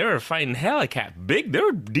 imagine they were fighting hella they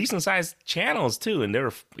were decent sized channels too. And they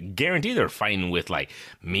were guaranteed they were fighting with like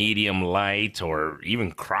medium light or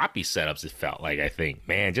even crappie setups. It felt like, I think,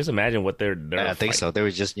 man, just imagine what they're I think fighting. so. They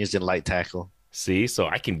were just using light tackle. See, so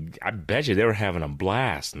I bet you they were having a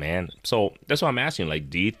blast, man. So that's why I'm asking,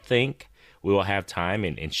 like, do you think we will have time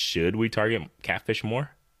and should we target catfish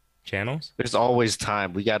more channels? There's always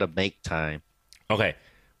time. We got to make time. Okay.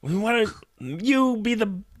 We want you be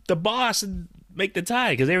the boss and make the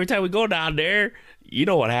time, because every time we go down there, you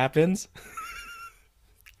know what happens.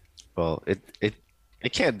 Well, it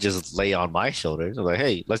can't just lay on my shoulders. I'm like,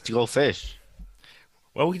 hey, let's go fish.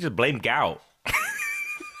 Well, we can just blame gout.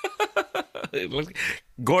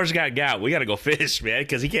 Gorge got gout. We got to go fish, man,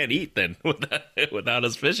 because he can't eat then without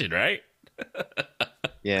us fishing, right?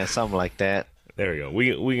 Yeah, something like that. There we go.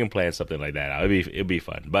 We can plan something like that out. It'll be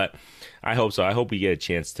fun. But I hope so. I hope we get a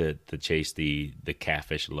chance to chase the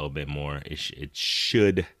catfish a little bit more. It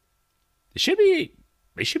should be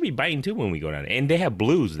they should be biting too when we go down there. And they have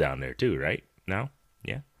blues down there too, right? Now?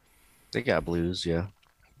 Yeah. They got blues, yeah.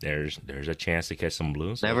 There's a chance to catch some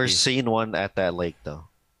blues. Never seen one at that lake though.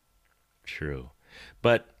 True.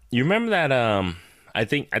 But you remember that I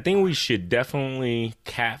think we should definitely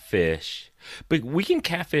catfish. But we can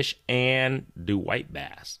catfish and do white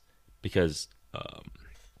bass, because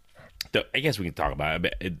I guess we can talk about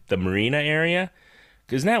it. The marina area,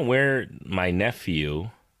 because isn't that where my nephew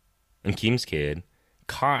and Keem's kid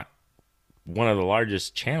caught one of the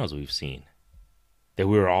largest channels we've seen? That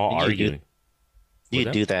we were all arguing. You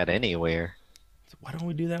do that anywhere. Why don't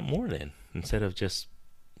we do that more then, instead of just?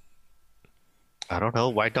 I don't know.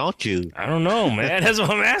 Why don't you? I don't know, man. That's what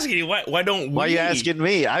I'm asking you. Why don't we? Why are you asking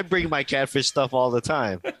me? I bring my catfish stuff all the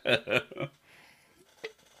time. All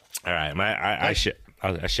right, I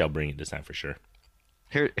shall bring it this time for sure.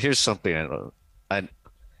 Here's something I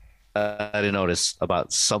didn't notice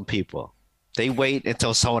about some people. They wait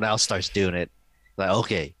until someone else starts doing it. Like,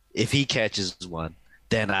 okay, if he catches one,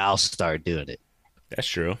 then I'll start doing it. That's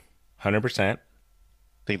true, 100%. I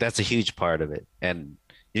think that's a huge part of it. And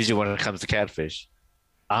usually when it comes to catfish,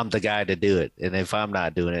 I'm the guy to do it. And if I'm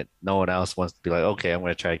not doing it, no one else wants to be like, okay, I'm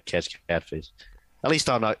going to try to catch catfish. At least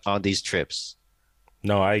on these trips.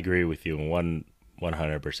 No, I agree with you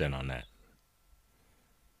 100% on that.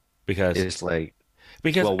 Because it's like,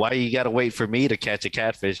 well, why you got to wait for me to catch a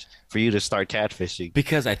catfish for you to start catfishing?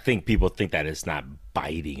 Because I think people think that it's not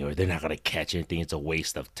biting, or they're not going to catch anything. It's a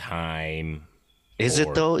waste of time. Is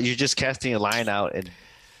it though? You're just casting a line out, and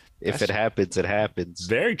if it happens, it happens.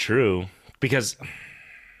 Very true. Because,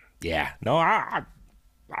 yeah, no, I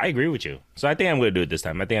agree with you. So I think I'm going to do it this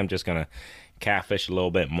time. I think I'm just going to catfish a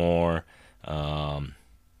little bit more.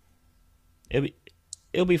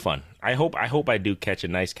 It'll be fun. I hope I do catch a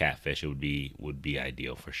nice catfish. It would be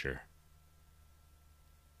ideal for sure.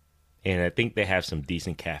 And I think they have some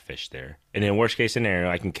decent catfish there. And in worst case scenario,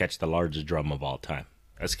 I can catch the largest drum of all time.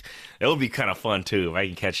 It would be kind of fun too if I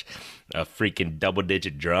can catch a freaking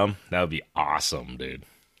double-digit drum. That would be awesome, dude.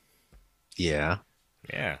 Yeah,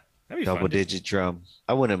 that'd be double-digit drum.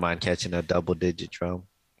 I wouldn't mind catching a double-digit drum.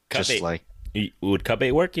 Would cut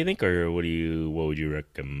bait work, you think, or what would you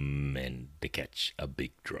recommend to catch a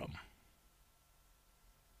big drum?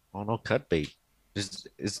 Oh no, cut bait.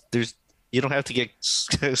 There's you don't have to get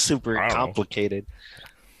super complicated.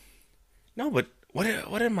 No, but what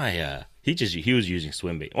am I? He was using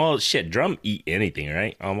swim bait. Well, shit, drum eat anything,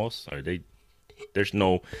 right? Almost. Or there's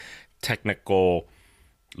no technical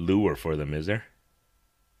lure for them, is there?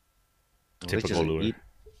 Typical lure.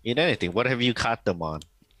 Eat anything. What have you caught them on?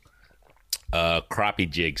 Crappie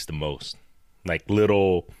jigs the most, like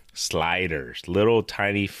little sliders, little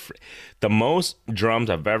tiny. The most drums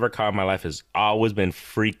I've ever caught in my life has always been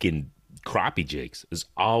freaking crappie jigs. It's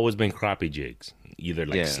always been crappie jigs, either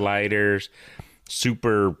like Yeah. sliders,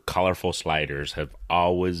 super colorful sliders have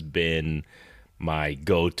always been my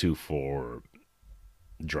go-to for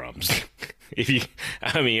drums. If you,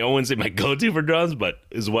 I mean, I wouldn't say my go-to for drums, but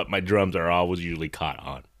is what my drums are always usually caught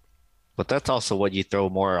on. But that's also what you throw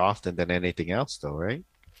more often than anything else, though, right?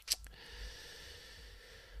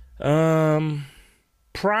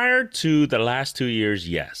 Prior to the last 2 years,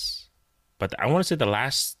 yes, but I want to say the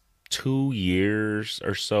last 2 years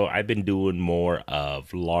or so, I've been doing more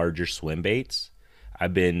of larger swim baits.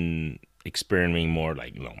 I've been experimenting more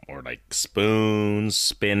like, more like spoons,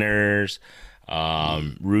 spinners,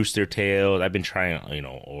 rooster tails. I've been trying,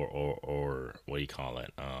 or what do you call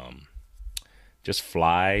it? Just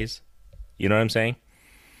flies. You know what I'm saying?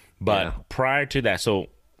 But Yeah. prior to that, so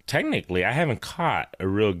technically, I haven't caught a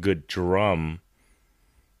real good drum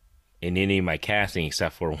in any of my casting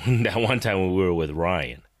except for that one time when we were with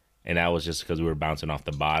Ryan. And that was just because we were bouncing off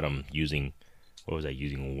the bottom using, what was I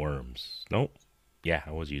using? Worms. Nope. Yeah,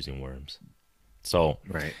 I was using worms. So,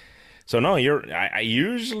 Right. so no, I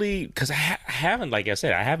usually, because I haven't, like I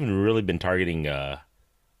said, I haven't really been targeting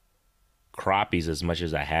crappies as much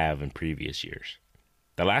as I have in previous years.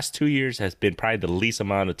 The last 2 years has been probably the least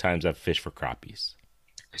amount of times I've fished for crappies.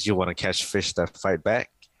 Because you want to catch fish that fight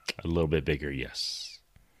back. A little bit bigger, yes.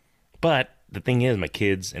 But the thing is, my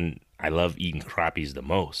kids and I love eating crappies the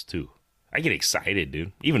most, too. I get excited,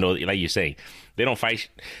 dude. Even though, like you're saying, they don't fight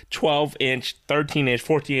 12-inch, 13-inch,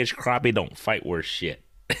 14-inch crappie don't fight worth shit.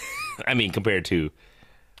 I mean, compared to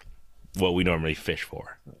what we normally fish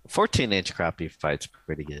for. 14-inch crappie fights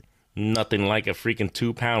pretty good. Nothing like a freaking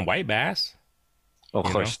 2-pound white bass. Oh, of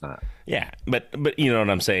You course not. Yeah, but you know what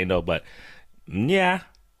I'm saying, though. But yeah,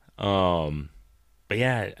 but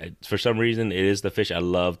yeah, for some reason, it is the fish I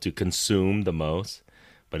love to consume the most.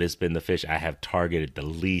 But it's been the fish I have targeted the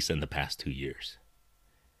least in the past 2 years.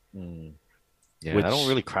 Yeah, Which- I don't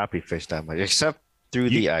really crappie fish that much, except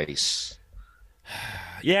through the ice.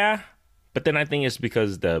 Yeah, but then I think it's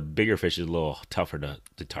because the bigger fish is a little tougher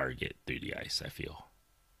to target through the ice, I feel.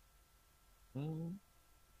 I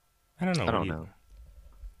don't know. I What don't do you- know.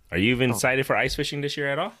 Are you even excited for ice fishing this year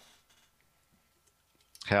at all?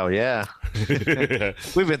 Hell yeah.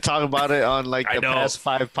 We've been talking about it on like I the know. past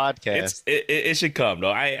 5 podcasts. It should come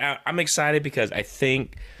though. I'm excited because I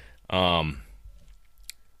think there's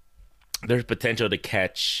potential to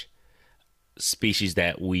catch species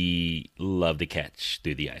that we love to catch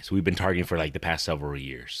through the ice. We've been targeting for like the past several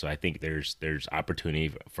years, so I think there's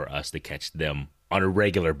opportunity for us to catch them on a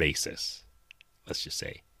regular basis. Let's just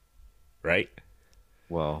say, right?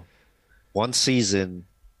 Well, one season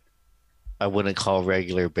I wouldn't call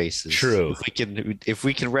regular basis. True. If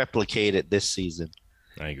we can replicate it this season,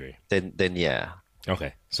 I agree. then yeah.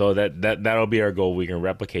 Okay, so that'll be our goal. We can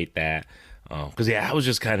replicate that. Because yeah, I was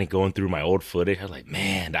just kind of going through my old footage. I was like,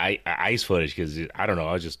 man, the ice footage. Because I don't know,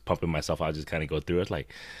 I was just pumping myself. I was just kind of go through it.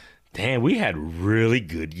 Like, damn, we had a really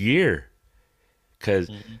good year.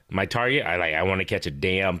 Because my target, I want to catch a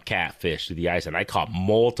damn catfish through the ice, and I caught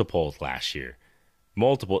multiples last year,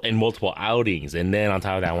 multiple outings. And then on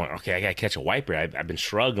top of that, I went, okay, I gotta catch a wiper. I've been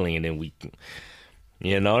struggling, and then we.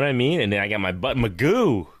 You know what I mean? And then I got my butt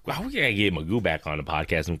Magoo. Wow, we gotta get Magoo back on the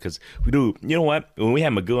podcast because we do. You know what? When we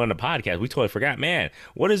had Magoo on the podcast, we totally forgot. Man,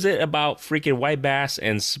 what is it about freaking white bass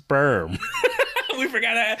and sperm? We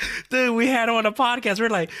forgot that, dude. We had him on the podcast. We're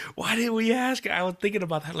like, why didn't we ask? I was thinking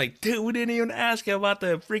about that. Like, dude, we didn't even ask him about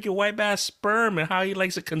the freaking white bass sperm and how he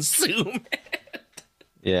likes to consume it.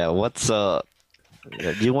 Yeah, what's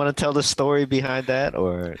do you want to tell the story behind that,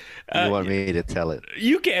 or do you want me to tell it?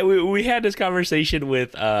 You can. We had this conversation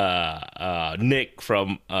with Nick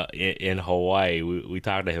from in Hawaii. We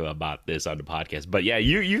talked to him about this on the podcast. But yeah,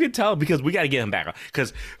 you can tell because we got to get him back on.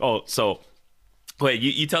 Because so wait,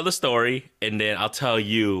 you tell the story, and then I'll tell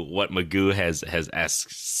you what Magoo has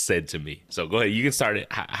said to me. So go ahead. You can start it.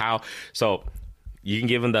 How so. You can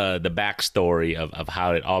give him the backstory of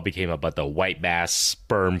how it all became about the white bass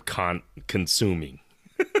sperm consuming.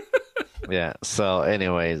 Yeah. So,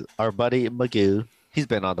 anyways, our buddy Magoo, he's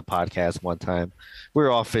been on the podcast one time. We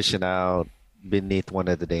were all fishing out beneath one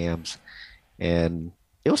of the dams, and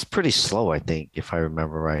it was pretty slow, I think, if I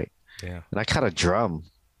remember right. Yeah. And I caught a drum,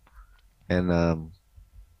 and I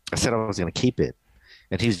said I was gonna keep it,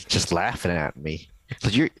 and he was just laughing at me.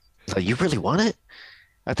 Like, you really want it?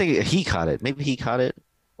 I think he caught it. Maybe he caught it,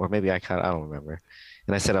 or maybe I caught it. I don't remember.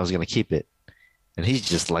 And I said I was gonna keep it, and he's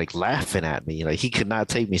just like laughing at me. Like he could not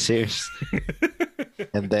take me serious.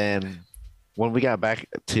 And then when we got back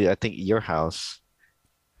to I think your house,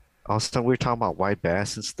 also we were talking about white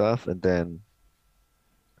bass and stuff, and then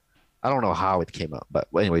I don't know how it came up, but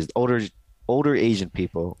anyways, older Asian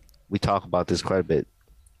people, we talk about this quite a bit.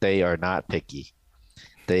 They are not picky.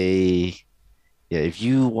 They Yeah, if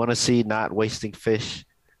you want to see not wasting fish,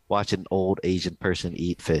 watch an old Asian person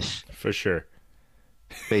eat fish. For sure.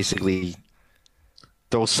 Basically,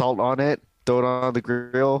 throw salt on it, throw it on the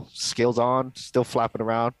grill, scales on, still flapping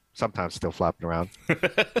around, sometimes still flapping around,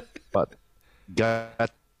 but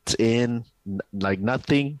guts in, like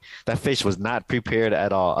nothing. That fish was not prepared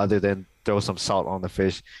at all, other than throw some salt on the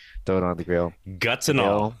fish, throw it on the grill. Guts and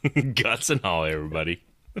all. They'll Guts and all, everybody.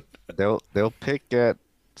 they'll pick at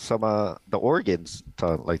some the organs,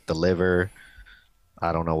 like the liver.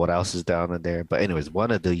 I don't know what else is down in there, but anyways,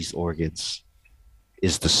 one of these organs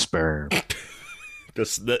is the sperm.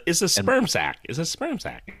 It's a And sperm sack. It's a sperm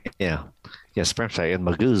sack. yeah, yeah, sperm sac. And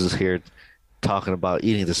Magoo's is here talking about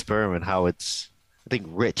eating the sperm and how it's, I think,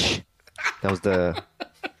 rich. That was the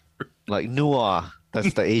like nuah.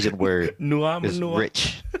 That's the Asian word. Nuam Is nua.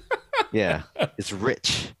 rich. Yeah, it's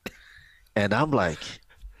rich. And I'm like,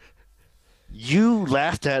 you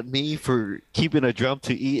laughed at me for keeping a drum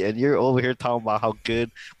to eat, and you're over here talking about how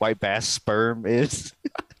good white bass sperm is.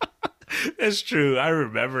 That's true. I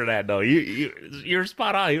remember that though. You're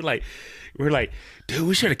spot on. We're like, dude,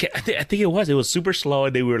 we should have kept. I think it was super slow,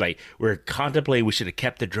 and they were like, we're contemplating we should have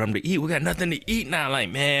kept the drum to eat. We got nothing to eat now, like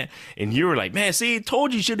man. And you were like, man, see,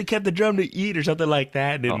 told you should have kept the drum to eat or something like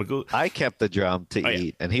that. And then Oh, Magoo, I kept the drum to oh yeah,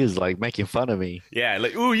 eat, and he was like making fun of me. yeah,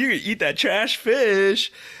 like, ooh, you can eat that trash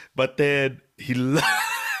fish, but then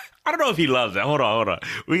I don't know if he loves it. Hold on.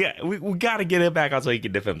 We got to get him back on so he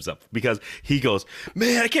can defend himself because he goes,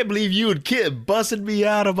 man, I can't believe you and Kid busted me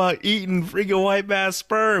out about eating freaking white bass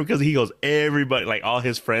sperm because he goes, everybody, like all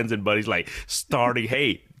his friends and buddies, like starting,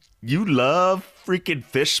 hey, you love freaking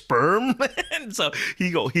fish sperm, and so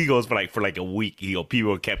he goes for like a week.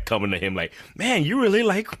 People kept coming to him like, man, you really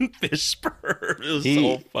like fish sperm. It was so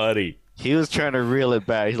He funny. he was trying to reel it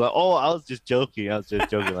back. He's like, "Oh, I was just joking. I was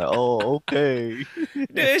just joking." Like, "Oh, okay."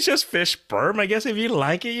 It's just fish sperm. I guess if you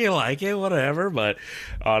like it, you like it, whatever. But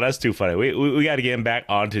oh, that's too funny. We got to get him back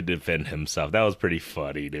on to defend himself. That was pretty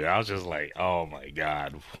funny, dude. I was just like, oh my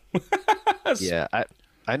god. Yeah,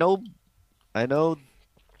 I know I know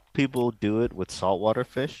people do it with saltwater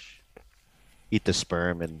fish. Eat the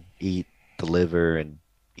sperm and eat the liver and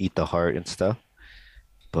eat the heart and stuff.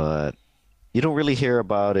 But you don't really hear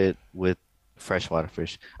about it with freshwater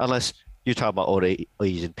fish unless you're talking about old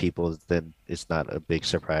Asian people, then it's not a big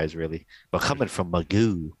surprise really. But coming from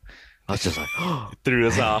Magoo, I was just like, oh Threw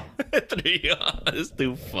us off. man. Threw you off. It's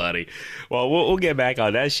too funny. Well, we'll get back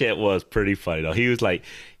on that. Shit was pretty funny though. He was like,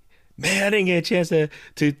 man, I didn't get a chance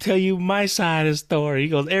to tell you my side of the story. He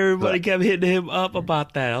goes, everybody But kept hitting him up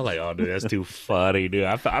about that. I was like, oh, dude, that's too funny, dude.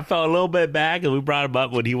 I felt a little bit bad because we brought him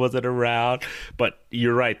up when he wasn't around. But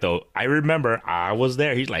you're right, though. I remember I was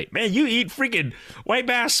there. He's like, man, you eat freaking white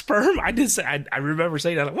bass sperm? I did say, I remember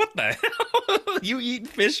saying that. Like, what the hell? You eat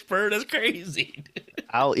fish sperm? That's crazy.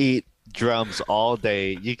 I'll eat drums all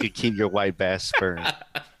day. You could keep your white bass sperm.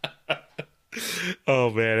 Oh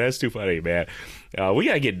man, that's too funny, man. We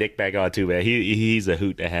gotta get Nick back on too, man. He's a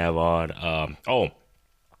hoot to have on. Oh,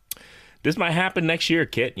 this might happen next year,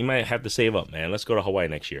 Kit. You might have to save up, man. Let's go to Hawaii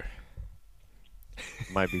next year.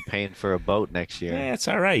 Might be paying for a boat next year. Yeah, it's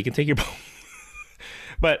all right. You can take your boat,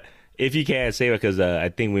 but if you can save it, because I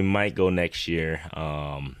think we might go next year.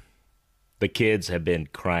 The kids have been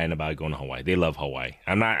crying about going to Hawaii. They love Hawaii.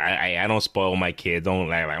 I'm not. I don't spoil my kids. Don't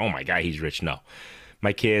like oh my god, he's rich. No,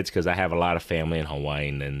 my kids, because I have a lot of family in Hawaii,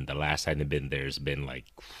 and then the last time they've been there has been like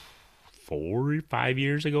 5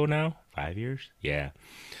 years ago now. 5 years, yeah.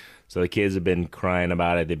 So the kids have been crying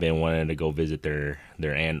about it. They've been wanting to go visit their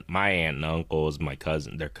aunt, my aunt and uncles, my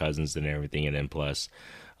cousin, their cousins, and everything. And then plus,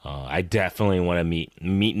 I definitely want to meet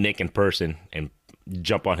Nick in person and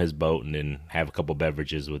jump on his boat and then have a couple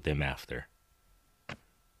beverages with him after.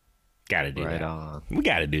 Got to do Right that. on. We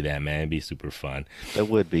got to do that, man. It'd be super fun. That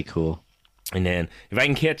would be cool. And then if I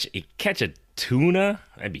can catch a tuna,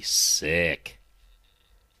 that'd be sick.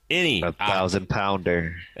 Any A 1,000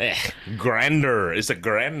 pounder. grander. It's a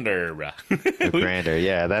grander, bro. The grander.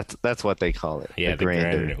 Yeah, that's what they call it. Yeah, The the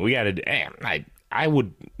grander. grander. We gotta. Damn, I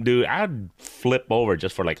would do. I'd flip over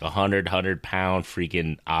just for like 100 pound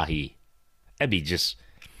freaking ahi. That'd be just.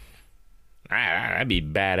 That'd be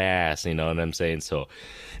badass. You know what I'm saying? So,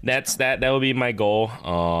 that's that. That would be my goal.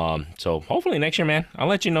 So hopefully next year, man. I'll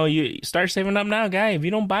let you know. You start saving up now, guy. If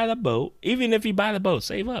you don't buy the boat, even if you buy the boat,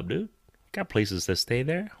 save up, dude. Got places to stay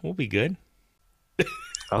there. We'll be good.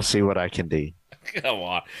 I'll see what I can do. Come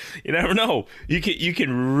on, you never know. You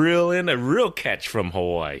can reel in a real catch from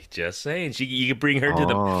Hawaii. Just saying, you can bring her to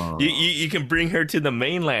the you can bring her to the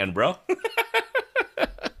mainland, bro.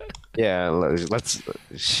 Yeah, let's.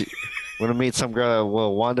 Want to meet some girl that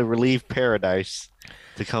will want to leave paradise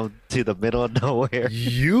to come to the middle of nowhere.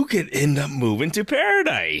 You could end up moving to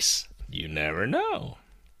paradise. You never know.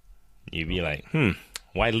 You'd be like,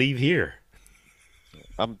 why leave here?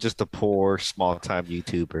 I'm just a poor, small-time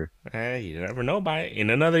YouTuber. Hey, you never know.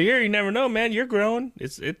 In another year, you never know, man. You're growing.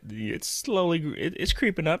 It's slowly it's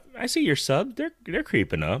creeping up. I see your subs. They're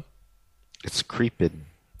creeping up. It's creeping.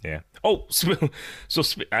 Yeah. Oh, so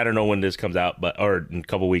I don't know when this comes out, or in a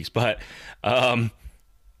couple weeks, but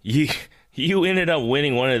you ended up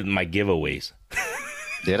winning one of my giveaways.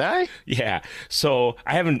 Did I? Yeah. So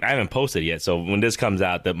I haven't posted yet. So when this comes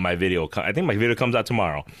out, I think my video comes out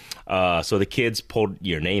tomorrow. So the kids pulled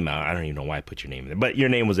your name out. I don't even know why I put your name in there, but your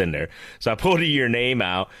name was in there. So I pulled your name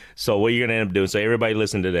out. So what you're gonna end up doing? So everybody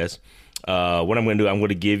listen to this. What I'm going to do, I'm going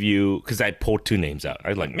to give you, because I pulled 2 names out. I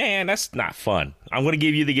was like, man, that's not fun. I'm going to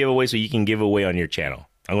give you the giveaway so you can give away on your channel.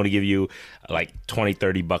 I'm going to give you like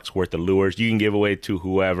 $20-$30 worth of lures. You can give away to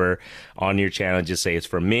whoever on your channel. Just say it's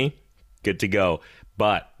from me. Good to go.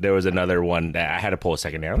 But there was another one that I had to pull a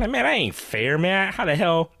second down. I'm like, man, that ain't fair, man. How the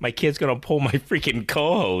hell my kid's going to pull my freaking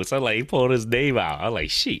co-host? I'm like, he pulled his name out. I'm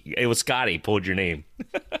like, shit. It was Scotty pulled your name.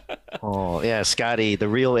 Oh, yeah, Scotty, the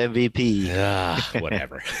real MVP.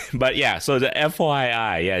 Whatever. But yeah, so the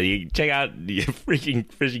FYI, yeah, you check out the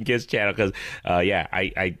freaking Fishing Kids channel because,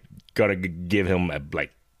 I gotta give him a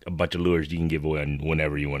bunch of lures you can give away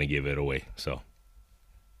whenever you want to give it away. So,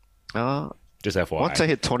 just FYI. Once I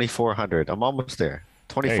hit 2,400, I'm almost there.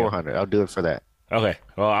 2,400, I'll do it for that. Okay,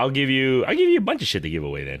 well, I'll give you a bunch of shit to give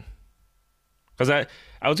away then, because I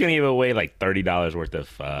was gonna give away like $30 worth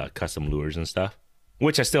of custom lures and stuff.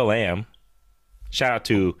 Which I still am. Shout out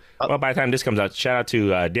to, well, by the time this comes out, shout out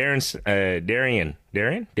to Darian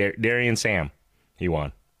Sam. He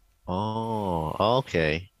won. Oh,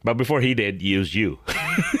 okay. But before he did, he used you.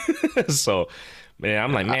 So, man,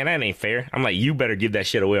 I'm like, man, that ain't fair. I'm like, you better give that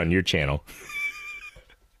shit away on your channel.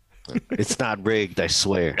 It's not rigged, I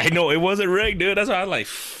swear. I know, it wasn't rigged, dude. That's why I was like,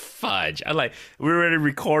 fudge. I like, we were already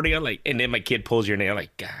recording. I'm like, and then my kid pulls your name. I'm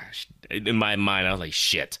like, gosh. In my mind, I was like,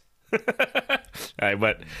 shit. All right,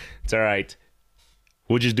 but it's all right.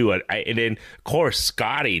 We'll just do it. And then, of course,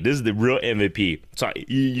 Scotty, this is the real MVP. So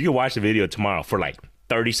you can watch the video tomorrow for like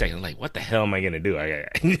 30 seconds. Like, what the hell am I going to do? I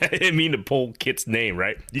didn't mean to pull Kit's name,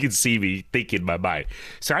 right? You can see me thinking my mind.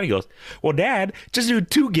 Scotty goes, well, Dad, just do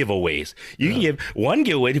 2 giveaways. You can give 1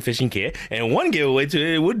 giveaway to Fishing Kit and 1 giveaway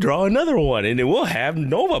to, we'll draw another one. And then we'll have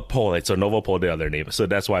Nova pull it. So Nova pulled the other name. So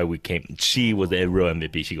that's why she was the real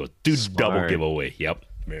MVP. She goes, do double giveaway. Yep.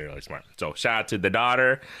 Really smart. So shout out to the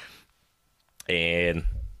daughter, and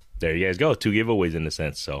there you guys go. 2 giveaways in a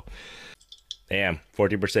sense. So damn,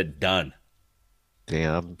 14% done.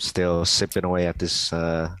 Damn, I'm still sipping away at this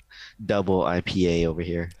double IPA over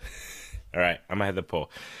here. All right, I'm gonna have the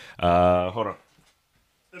pull. Hold on.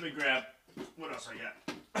 Let me grab what else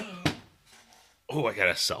I got. Oh, I got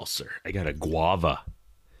a seltzer. I got a guava.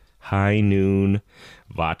 High Noon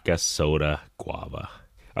vodka soda guava.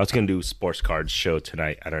 I was gonna do sports cards show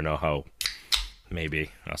tonight. I don't know how.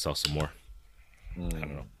 Maybe I'll sell some more. I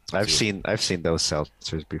don't know. I've seen those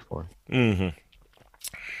seltzers before. Mm-hmm.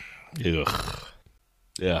 Ugh.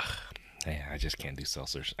 Yeah, I just can't do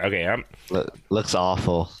seltzers. Okay, looks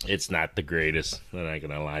awful. It's not the greatest. I'm not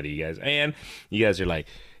gonna lie to you guys. And you guys are like,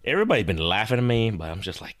 everybody been laughing at me, but I'm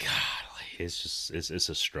just like, God, it's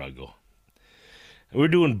a struggle. We're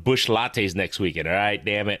doing bush lattes next weekend, all right?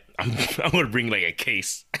 Damn it. I'm going to bring like a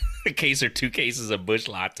case or 2 cases of bush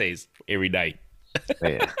lattes every night.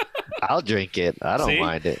 Yeah. I'll drink it. I don't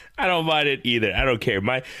mind it. I don't mind it either. I don't care.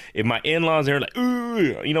 If my in-laws are like,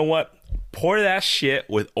 ooh, you know what? Pour that shit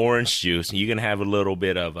with orange juice, and you can have a little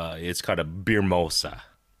bit of, it's called a beer mosa.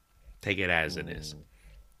 Take it as it is.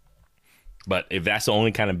 But if that's the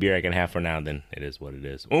only kind of beer I can have for now, then it is what it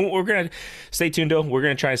is. We're going to stay tuned, though. We're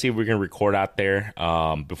going to try and see if we can record out there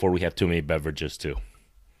before we have too many beverages, too.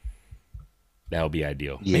 That would be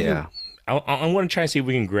ideal. Yeah. I want to try and see if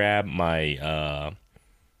we can grab my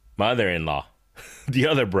mother-in-law, the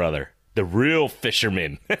other brother, the real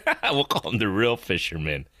fisherman. We'll call him the real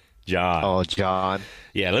fisherman, John. Oh, John.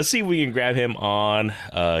 Yeah, let's see if we can grab him on.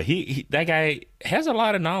 That guy has a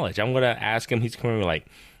lot of knowledge. I'm going to ask him. He's coming like,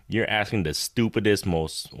 you're asking the stupidest,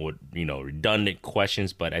 most, redundant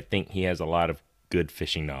questions, but I think he has a lot of good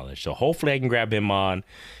fishing knowledge. So hopefully I can grab him on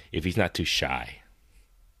if he's not too shy.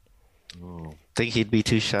 Oh, think he'd be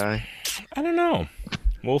too shy? I don't know.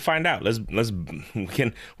 We'll find out. Let's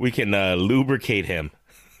we can lubricate him.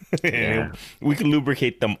 Yeah. We can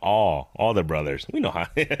lubricate them all the brothers. We know how.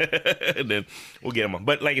 And then we'll get them on.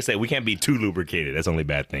 But like I said, we can't be too lubricated. That's the only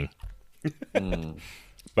bad thing. Mm.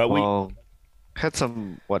 But Well, had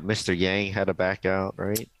some what Mr. Yang had to back out,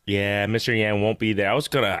 right? yeah, Mr. Yan won't be there. I was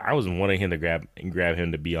wanting him to grab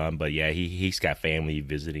him to be on, but yeah, he's got family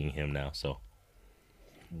visiting him now. So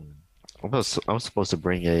I was supposed to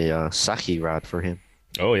bring a sake rod for him.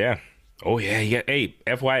 oh yeah, oh yeah, yeah. Hey,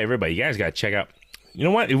 FY everybody, you guys gotta check out. You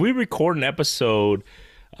know what? If we record an episode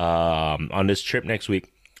on this trip next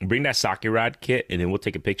week, bring that sake rod kit, and then we'll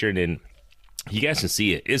take a picture, and then you guys can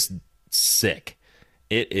see it. It's sick.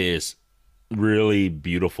 It is really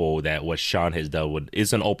beautiful that what Sean has done with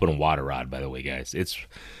it's an open water rod, by the way, guys.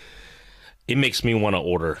 It makes me want to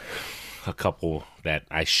order a couple that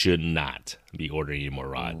I should not be ordering any more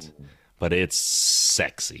rods, but it's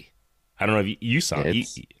sexy. I don't know if you saw it.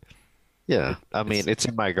 Yeah, I mean, it's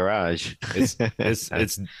in my garage.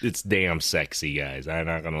 It's damn sexy, guys. I'm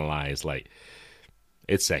not gonna lie. It's like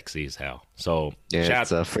it's sexy as hell. So Yeah,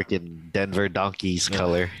 it's a freaking Denver Donkeys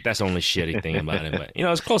color. that's the only shitty thing about it. But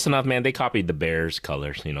it's close enough, man. They copied the Bears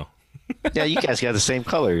colors. Yeah, you guys got the same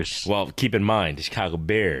colors. Well, keep in mind, the Chicago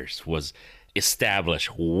Bears was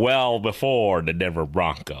established well before the Denver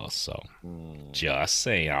Broncos. So, just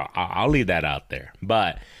saying, I'll leave that out there.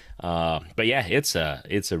 But yeah, it's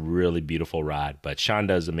a really beautiful rod. But Sean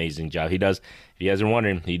does an amazing job. He does. If you guys are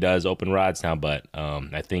wondering, he does open rods now. But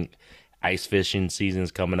I think ice fishing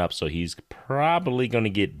season's coming up, so he's probably going to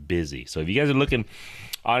get busy. So if you guys are looking,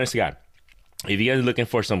 honestly, God. If you guys are looking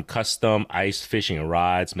for some custom ice fishing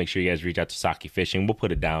rods, make sure you guys reach out to Saki Fishing. We'll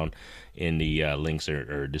put it down in the links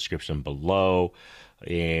or description below.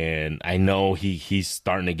 And I know he's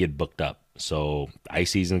starting to get booked up. So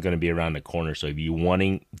ice season is going to be around the corner. So if you're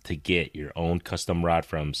wanting to get your own custom rod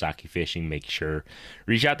from Saki Fishing, make sure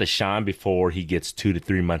reach out to Sean before he gets 2 to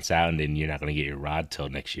 3 months out, and then you're not going to get your rod till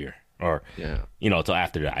next year or till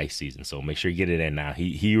after the ice season. So make sure you get it in now.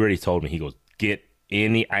 He already told me, he goes, get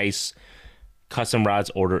any ice custom rods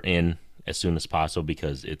order in as soon as possible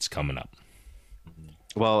because it's coming up.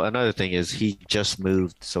 Well, another thing is he just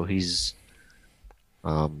moved, so he's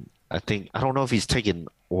I don't know if he's taking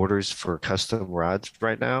orders for custom rods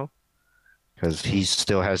right now because he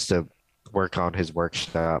still has to work on his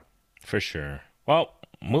workshop. For sure. Well,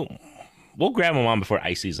 we'll grab him on before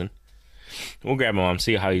ice season. We'll grab him on,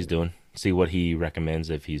 see how he's doing, see what he recommends.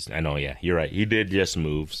 If he's, I know, yeah, you're right. He did just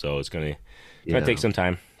move, so it's gonna take some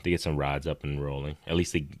time to get some rods up and rolling. At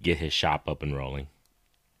least to get his shop up and rolling.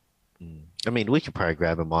 I mean, we could probably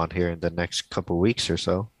grab him on here in the next couple weeks or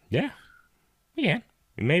so. Yeah, we can.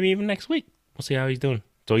 Maybe even next week. We'll see how he's doing,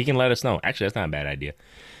 so he can let us know. Actually, that's not a bad idea.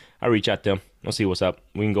 I'll reach out to him. We'll see what's up.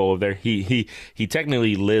 We can go over there. He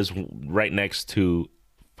technically lives right next to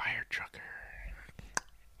Fire Trucker.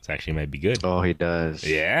 This actually might be good. Oh, he does.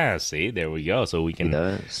 Yeah, see, there we go. So we can. He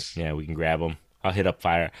does. Yeah, we can grab him. I'll hit up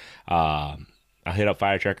Fire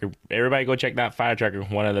Trucker. Everybody go check out Fire Trucker,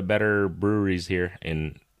 one of the better breweries here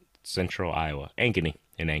in central Iowa. Ankeny.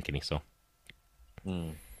 So,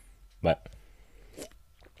 but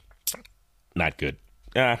not good.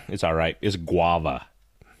 It's all right. It's guava.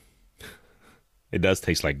 It does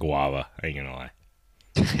taste like guava. I ain't gonna lie.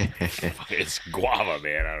 It's guava,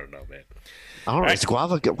 man. I don't know, man. All right, it's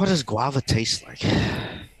guava. What does guava taste like?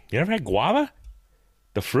 You ever had guava?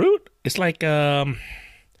 The fruit? It's like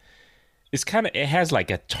it's kind of, it has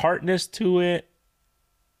like a tartness to it.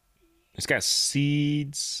 It's got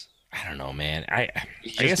seeds. I don't know, man. I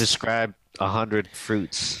guess describe 100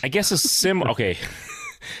 fruits. I guess it's similar. Okay,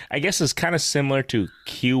 I guess it's kind of similar to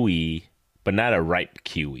kiwi, but not a ripe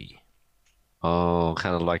kiwi. Oh,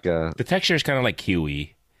 kind of like a. The texture is kind of like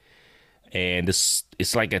kiwi, and it's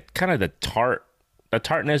like a kind of the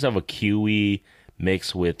tartness of a kiwi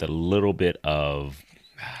mixed with a little bit of.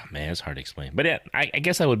 Man, it's hard to explain. But yeah, I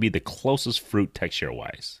guess that would be the closest fruit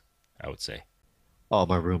texture-wise, I would say. Oh,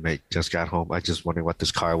 my roommate just got home. I just wondering what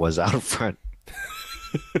this car was out in front.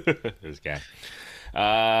 This guy.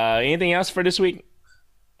 Anything else for this week,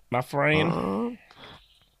 my friend?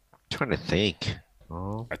 Trying to think.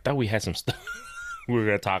 Oh. I thought we had some stuff we were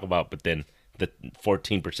going to talk about, but then the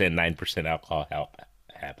 14%, 9% alcohol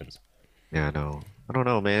happens. Yeah, I know. I don't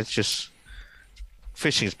know, man. It's just...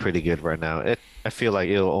 Fishing's pretty good right now. I feel like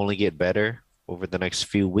it'll only get better over the next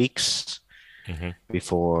few weeks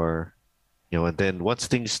before, and then once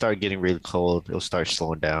things start getting really cold, it'll start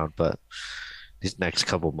slowing down. But these next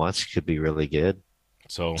couple months could be really good.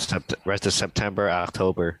 So rest of September,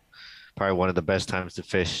 October, probably one of the best times to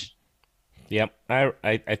fish. Yep,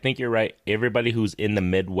 I think you're right. Everybody who's in the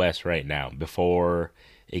Midwest right now, before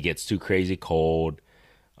it gets too crazy cold.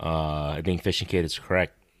 I think Fishing Kid is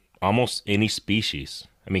correct. Almost any species.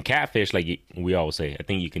 I mean, catfish, like we always say, I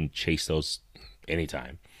think you can chase those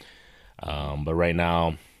anytime. But right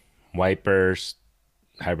now, wipers,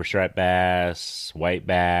 hyperstriped bass, white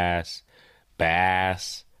bass,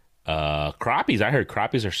 bass, crappies. I heard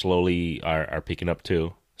crappies are slowly are picking up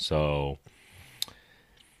too. So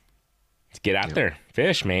let's get out there,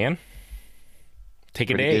 fish, man. Take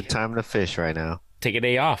a Pretty day. good time to fish right now. Take a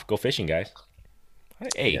day off. Go fishing, guys.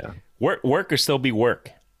 Hey, Yeah. work or still be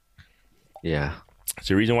work. Yeah. It's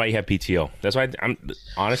the reason why you have PTO. That's why I'm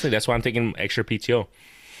honestly. That's why I'm taking extra PTO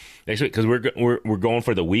next week because we're going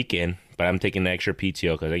for the weekend. But I'm taking the extra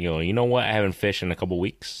PTO because you know what? I haven't fished in a couple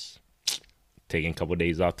weeks. Taking a couple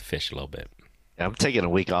days off to fish a little bit. Yeah, I'm taking a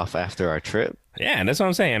week off after our trip. Yeah, and that's what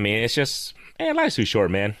I'm saying. I mean, it's just life's too short,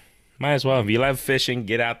 man. Might as well. If you love fishing,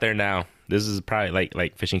 get out there now. This is probably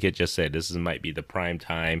like Fishing Kid just said. Might be the prime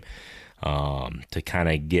time to kind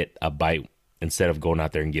of get a bite instead of going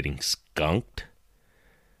out there and getting skunked.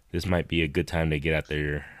 This might be a good time to get out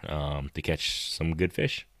there to catch some good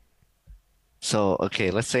fish. So,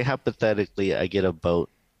 okay, let's say hypothetically I get a boat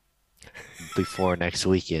before next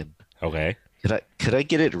weekend. Okay. Could I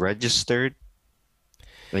get it registered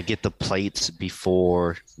and get the plates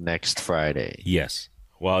before next Friday? Yes.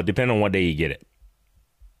 Well, depending on what day you get it.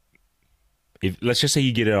 Let's just say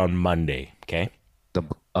you get it on Monday, okay?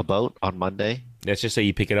 A boat on Monday? Let's just say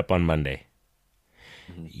you pick it up on Monday.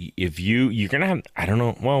 If you're gonna have, I don't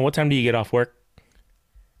know. Well, what time do you get off work?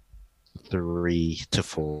 3 to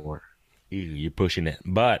 4. You're pushing it.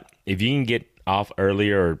 But if you can get off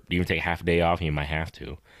earlier or even take half a day off, you might have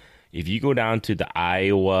to. If you go down to the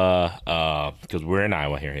Iowa, because we're in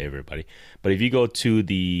Iowa here, everybody. But if you go to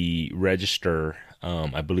the register,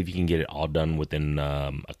 I believe you can get it all done within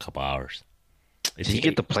a couple hours. Do you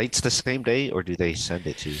get the plates the same day or do they send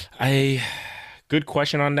it to you? Good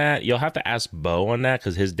question on that. You'll have to ask Bo on that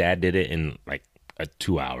because his dad did it in like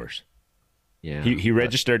 2 hours. Yeah. He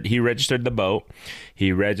registered the boat.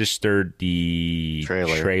 He registered the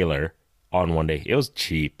trailer on one day. It was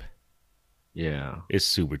cheap. Yeah. It's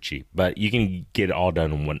super cheap, but you can get it all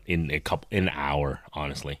done in an hour,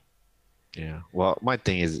 honestly. Yeah. Well, my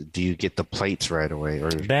thing is, do you get the plates right away or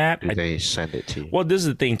do they send it to you? Well, this is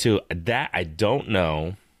the thing too. That I don't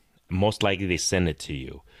know. Most likely they send it to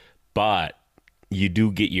you, but you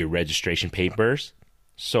do get your registration papers.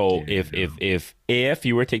 So if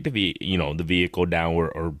you were to take the vehicle down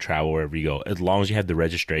or travel wherever you go, as long as you have the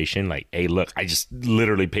registration, like, hey, look, I just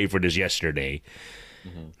literally paid for this yesterday,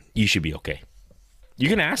 you should be okay. You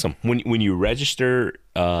can ask them when you register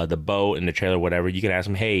the boat and the trailer, whatever. You can ask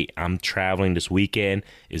them, hey, I'm traveling this weekend.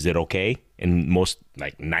 Is it okay? And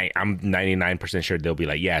I'm 99% sure they'll be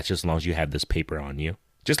like, yeah, it's just as long as you have this paper on you,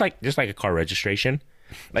 just like a car registration.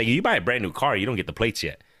 Like you buy a brand new car, you don't get the plates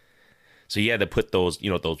yet. So you had to put those,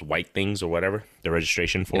 those white things or whatever, the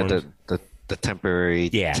registration forms. Yeah, the temporary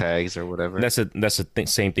tags or whatever. That's the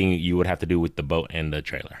same thing you would have to do with the boat and the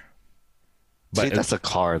trailer. But see, that's a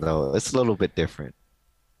car though. It's a little bit different.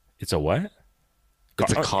 It's a what?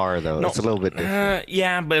 It's a car though. No, it's a little bit different.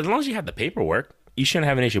 Yeah, but as long as you have the paperwork, you shouldn't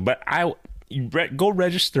have an issue. But go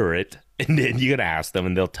register it, and then you gotta ask them,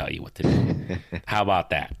 and they'll tell you what to do. How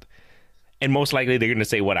about that? And most likely they're gonna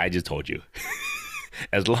say what I just told you.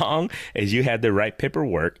 As long as you had the right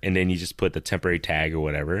paperwork, and then you just put the temporary tag or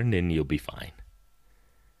whatever, and then you'll be fine.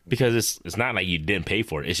 Because it's not like you didn't pay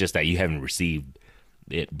for it. It's just that you haven't received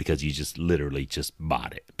it because you just literally just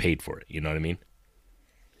bought it, paid for it. You know what I mean?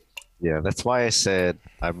 Yeah, that's why I said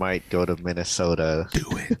I might go to Minnesota.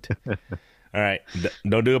 Do it. All right,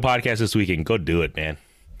 don't do a podcast this weekend. Go do it, man.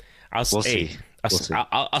 We'll see.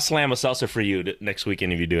 I'll slam a seltzer for you next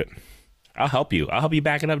weekend if you do it. I'll help you. I'll help you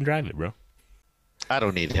back it up and drive it, bro. I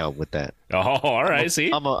don't need help with that. Oh, all right.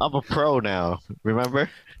 See, I'm a pro now. Remember?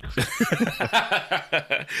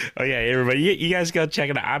 Oh yeah, everybody, you guys go check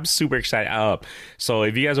it out. I'm super excited. So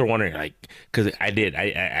if you guys are wondering, like, because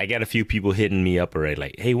I got a few people hitting me up already,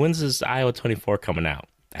 like, hey, when's this Iowa 24 coming out?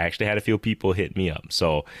 I actually had a few people hit me up,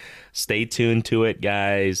 so stay tuned to it,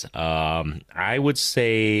 guys. I would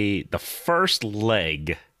say the first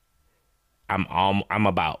leg, I'm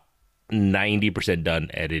about 90% done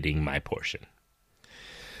editing my portion.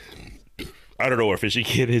 I don't know where Fishing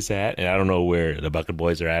Kid is at, and I don't know where the Bucket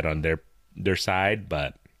Boys are at on their side,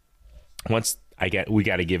 but once we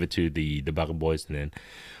got to give it to the Bucket Boys, and then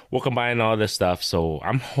we'll combine all this stuff. So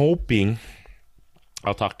I'm hoping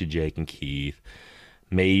I'll talk to Jake and Keith.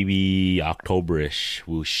 Maybe October-ish,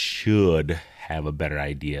 we should have a better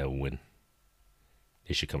idea when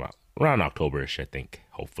it should come out. Around October-ish, I think,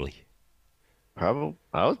 hopefully. Probably.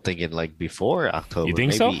 I was thinking like before You October,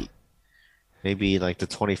 think so? maybe like the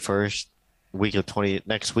 21st week of 20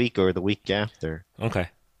 next week or the week after. Okay.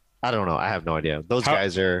 I don't know. I have no idea. Those How?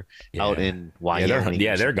 guys are out Yeah. in Wyoming or They're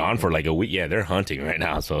something gone like for that. like a week. Yeah, they're hunting right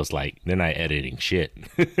now, so it's like they're not editing shit.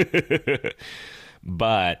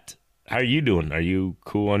 But how are you doing? Are you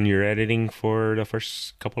cool on your editing for the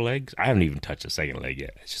first couple legs? I haven't even touched the second leg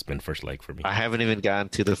yet. It's just been first leg for me. I haven't even gotten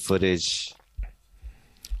to the footage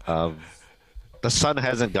of the sun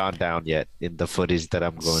hasn't gone down yet in the footage that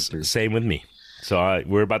I'm going through. Same with me. So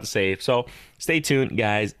we're about to save. So stay tuned,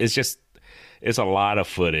 guys. It's a lot of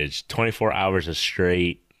footage. 24 hours of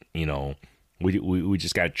straight. You know, we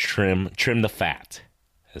just got to trim the fat.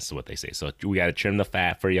 That's what they say. So we got to trim the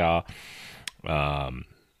fat for y'all. I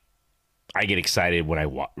get excited when I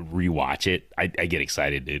rewatch it. I get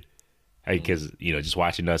excited, dude. Because just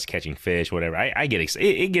watching us catching fish, whatever. I get excited.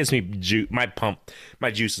 It gets me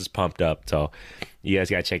my juice is pumped up. So you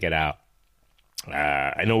guys gotta check it out.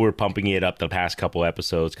 I know we're pumping it up the past couple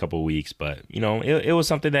episodes, couple weeks, but it was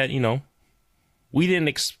something that we didn't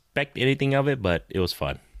expect anything of it, but it was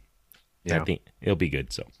fun. Yeah. I think it'll be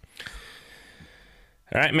good. So,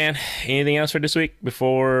 all right, man. Anything else for this week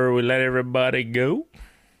before we let everybody go?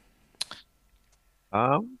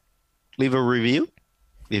 Leave a review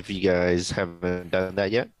if you guys haven't done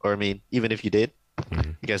that yet. Or I mean, even if you did,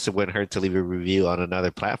 I guess it wouldn't hurt to leave a review on another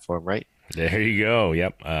platform, right? There you go.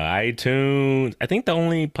 Yep. iTunes. I think the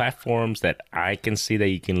only platforms that I can see that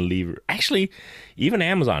you can leave, actually, even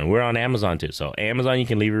Amazon. We're on Amazon too. So Amazon, you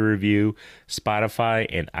can leave a review. Spotify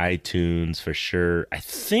and iTunes for sure. I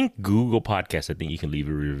think Google Podcasts, I think you can leave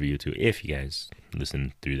a review too if you guys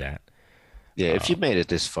listen through that. Yeah, if you made it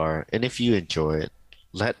this far and if you enjoy it,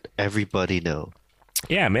 let everybody know.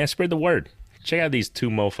 Yeah, man, spread the word. Check out these two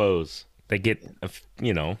mofos. They get,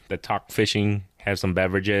 that talk fishing, have some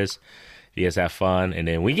beverages. You guys have fun, and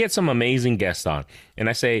then we get some amazing guests on. And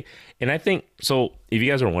I think, so if you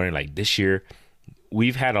guys are wondering, like this year,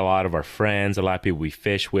 we've had a lot of our friends, a lot of people we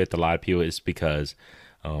fish with, a lot of people, it's because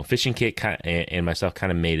Fishing Kit and myself kind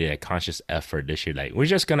of made it a conscious effort this year. Like we're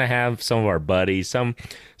just going to have some of our buddies, some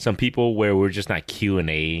people where we're just not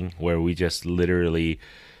Q&Aing, where we just literally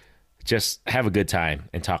just have a good time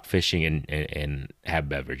and talk fishing and have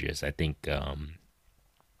beverages. I think,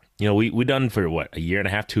 we done for what, a year and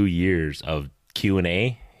a half, 2 years of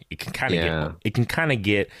Q&A. It can kind of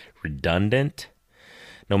get redundant.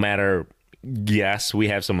 No matter, yes, we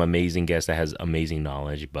have some amazing guests that has amazing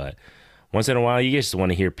knowledge, but once in a while, you just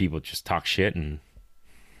want to hear people just talk shit and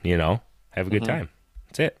have a good time.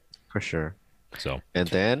 That's it. For sure. So, and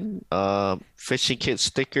then fishing kit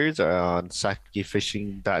stickers are on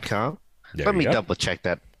sakifishing.com. Let me double check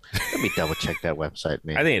that. Let me double check that website,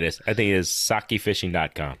 man. I think it is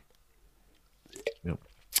sakifishing.com. Yep.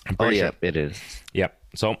 Oh, yeah, it is. Yep.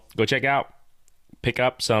 So go check out, pick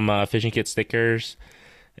up some fishing kit stickers,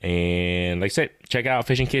 and like I said, check out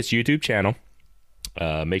Fishing Kit's YouTube channel.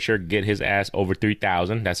 Make sure to get his ass over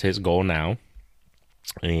 3,000. That's his goal now.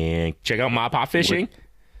 And check out MaPop Fishing.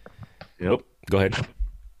 Yep. Oh, go ahead.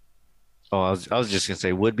 Oh, I was just gonna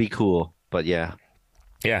say would be cool, but yeah.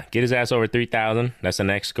 Yeah, get his ass over 3,000. That's the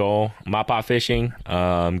next goal. MaPop Fishing.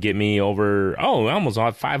 Get me over. Oh, we're almost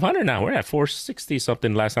on 500 now. We're at 460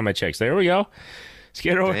 something last time I checked. So there we go.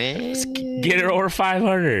 Let's get it over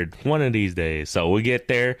 500 one of these days. So we'll get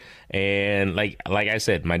there. And like I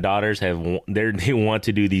said, my daughters they want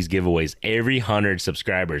to do these giveaways every 100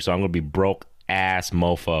 subscribers. So I'm gonna be broke ass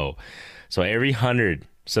mofo. So every 100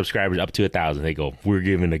 subscribers up to 1,000, they go, we're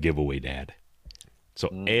giving a giveaway, Dad. So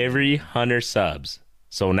every 100 subs.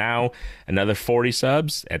 So now another 40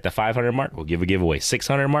 subs at the 500 mark, we'll give a giveaway.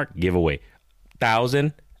 600 mark, giveaway.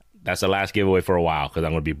 1,000, that's the last giveaway for a while because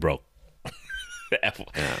I'm going to be broke. I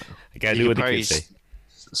got to do what the kids say.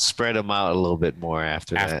 Spread them out a little bit more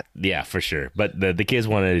after that. Yeah, for sure. But the kids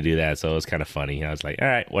wanted to do that, so it was kind of funny. I was like, all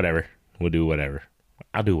right, whatever. We'll do whatever.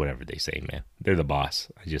 I'll do whatever they say, man. They're the boss.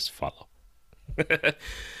 I just follow.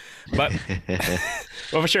 But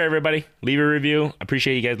well, for sure, everybody, leave a review. I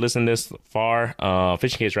appreciate you guys listening this far.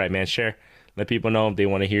 Fishing Kit's right, man. Share. Let people know if they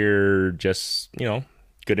want to hear just,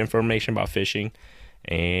 good information about fishing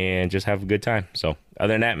and just have a good time. So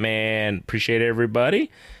other than that, man, appreciate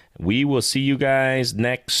everybody. We will see you guys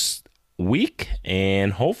next week.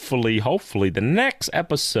 And hopefully the next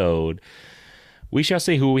episode, we shall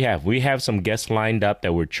see who we have. We have some guests lined up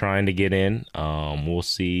that we're trying to get in. We'll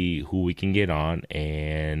see who we can get on.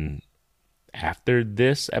 And after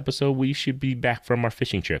this episode, we should be back from our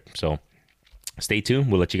fishing trip. So stay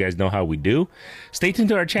tuned. We'll let you guys know how we do. Stay tuned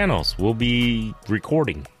to our channels. We'll be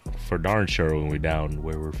recording for darn sure when we're down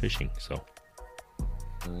where we're fishing. So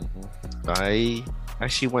I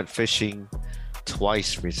actually went fishing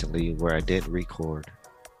twice recently where I didn't record.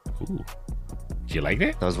 Ooh, did you like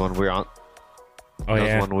it? That was when we were on. Oh That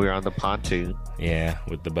yeah, was when we were on the pontoon, yeah,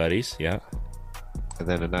 with the buddies. Yeah. and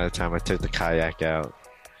then another time I took the kayak out.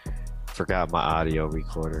 Forgot my audio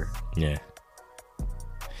recorder. Yeah.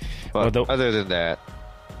 But Well, other than that,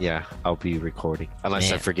 yeah, I'll be recording unless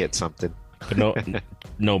I Man. forget something. But no,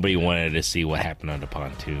 nobody wanted to see what happened on the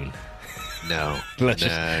pontoon. No, Let's no,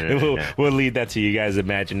 just, no, no, we'll, no. we'll leave that to you guys'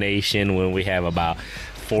 imagination when we have about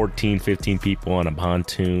 14, 15 people on a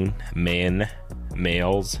pontoon,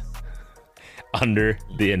 males, under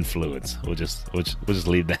the influence. We'll just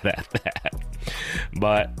leave that at that.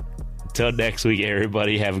 But till next week,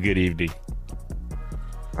 everybody, have a good evening.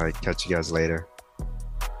 All right, catch you guys later.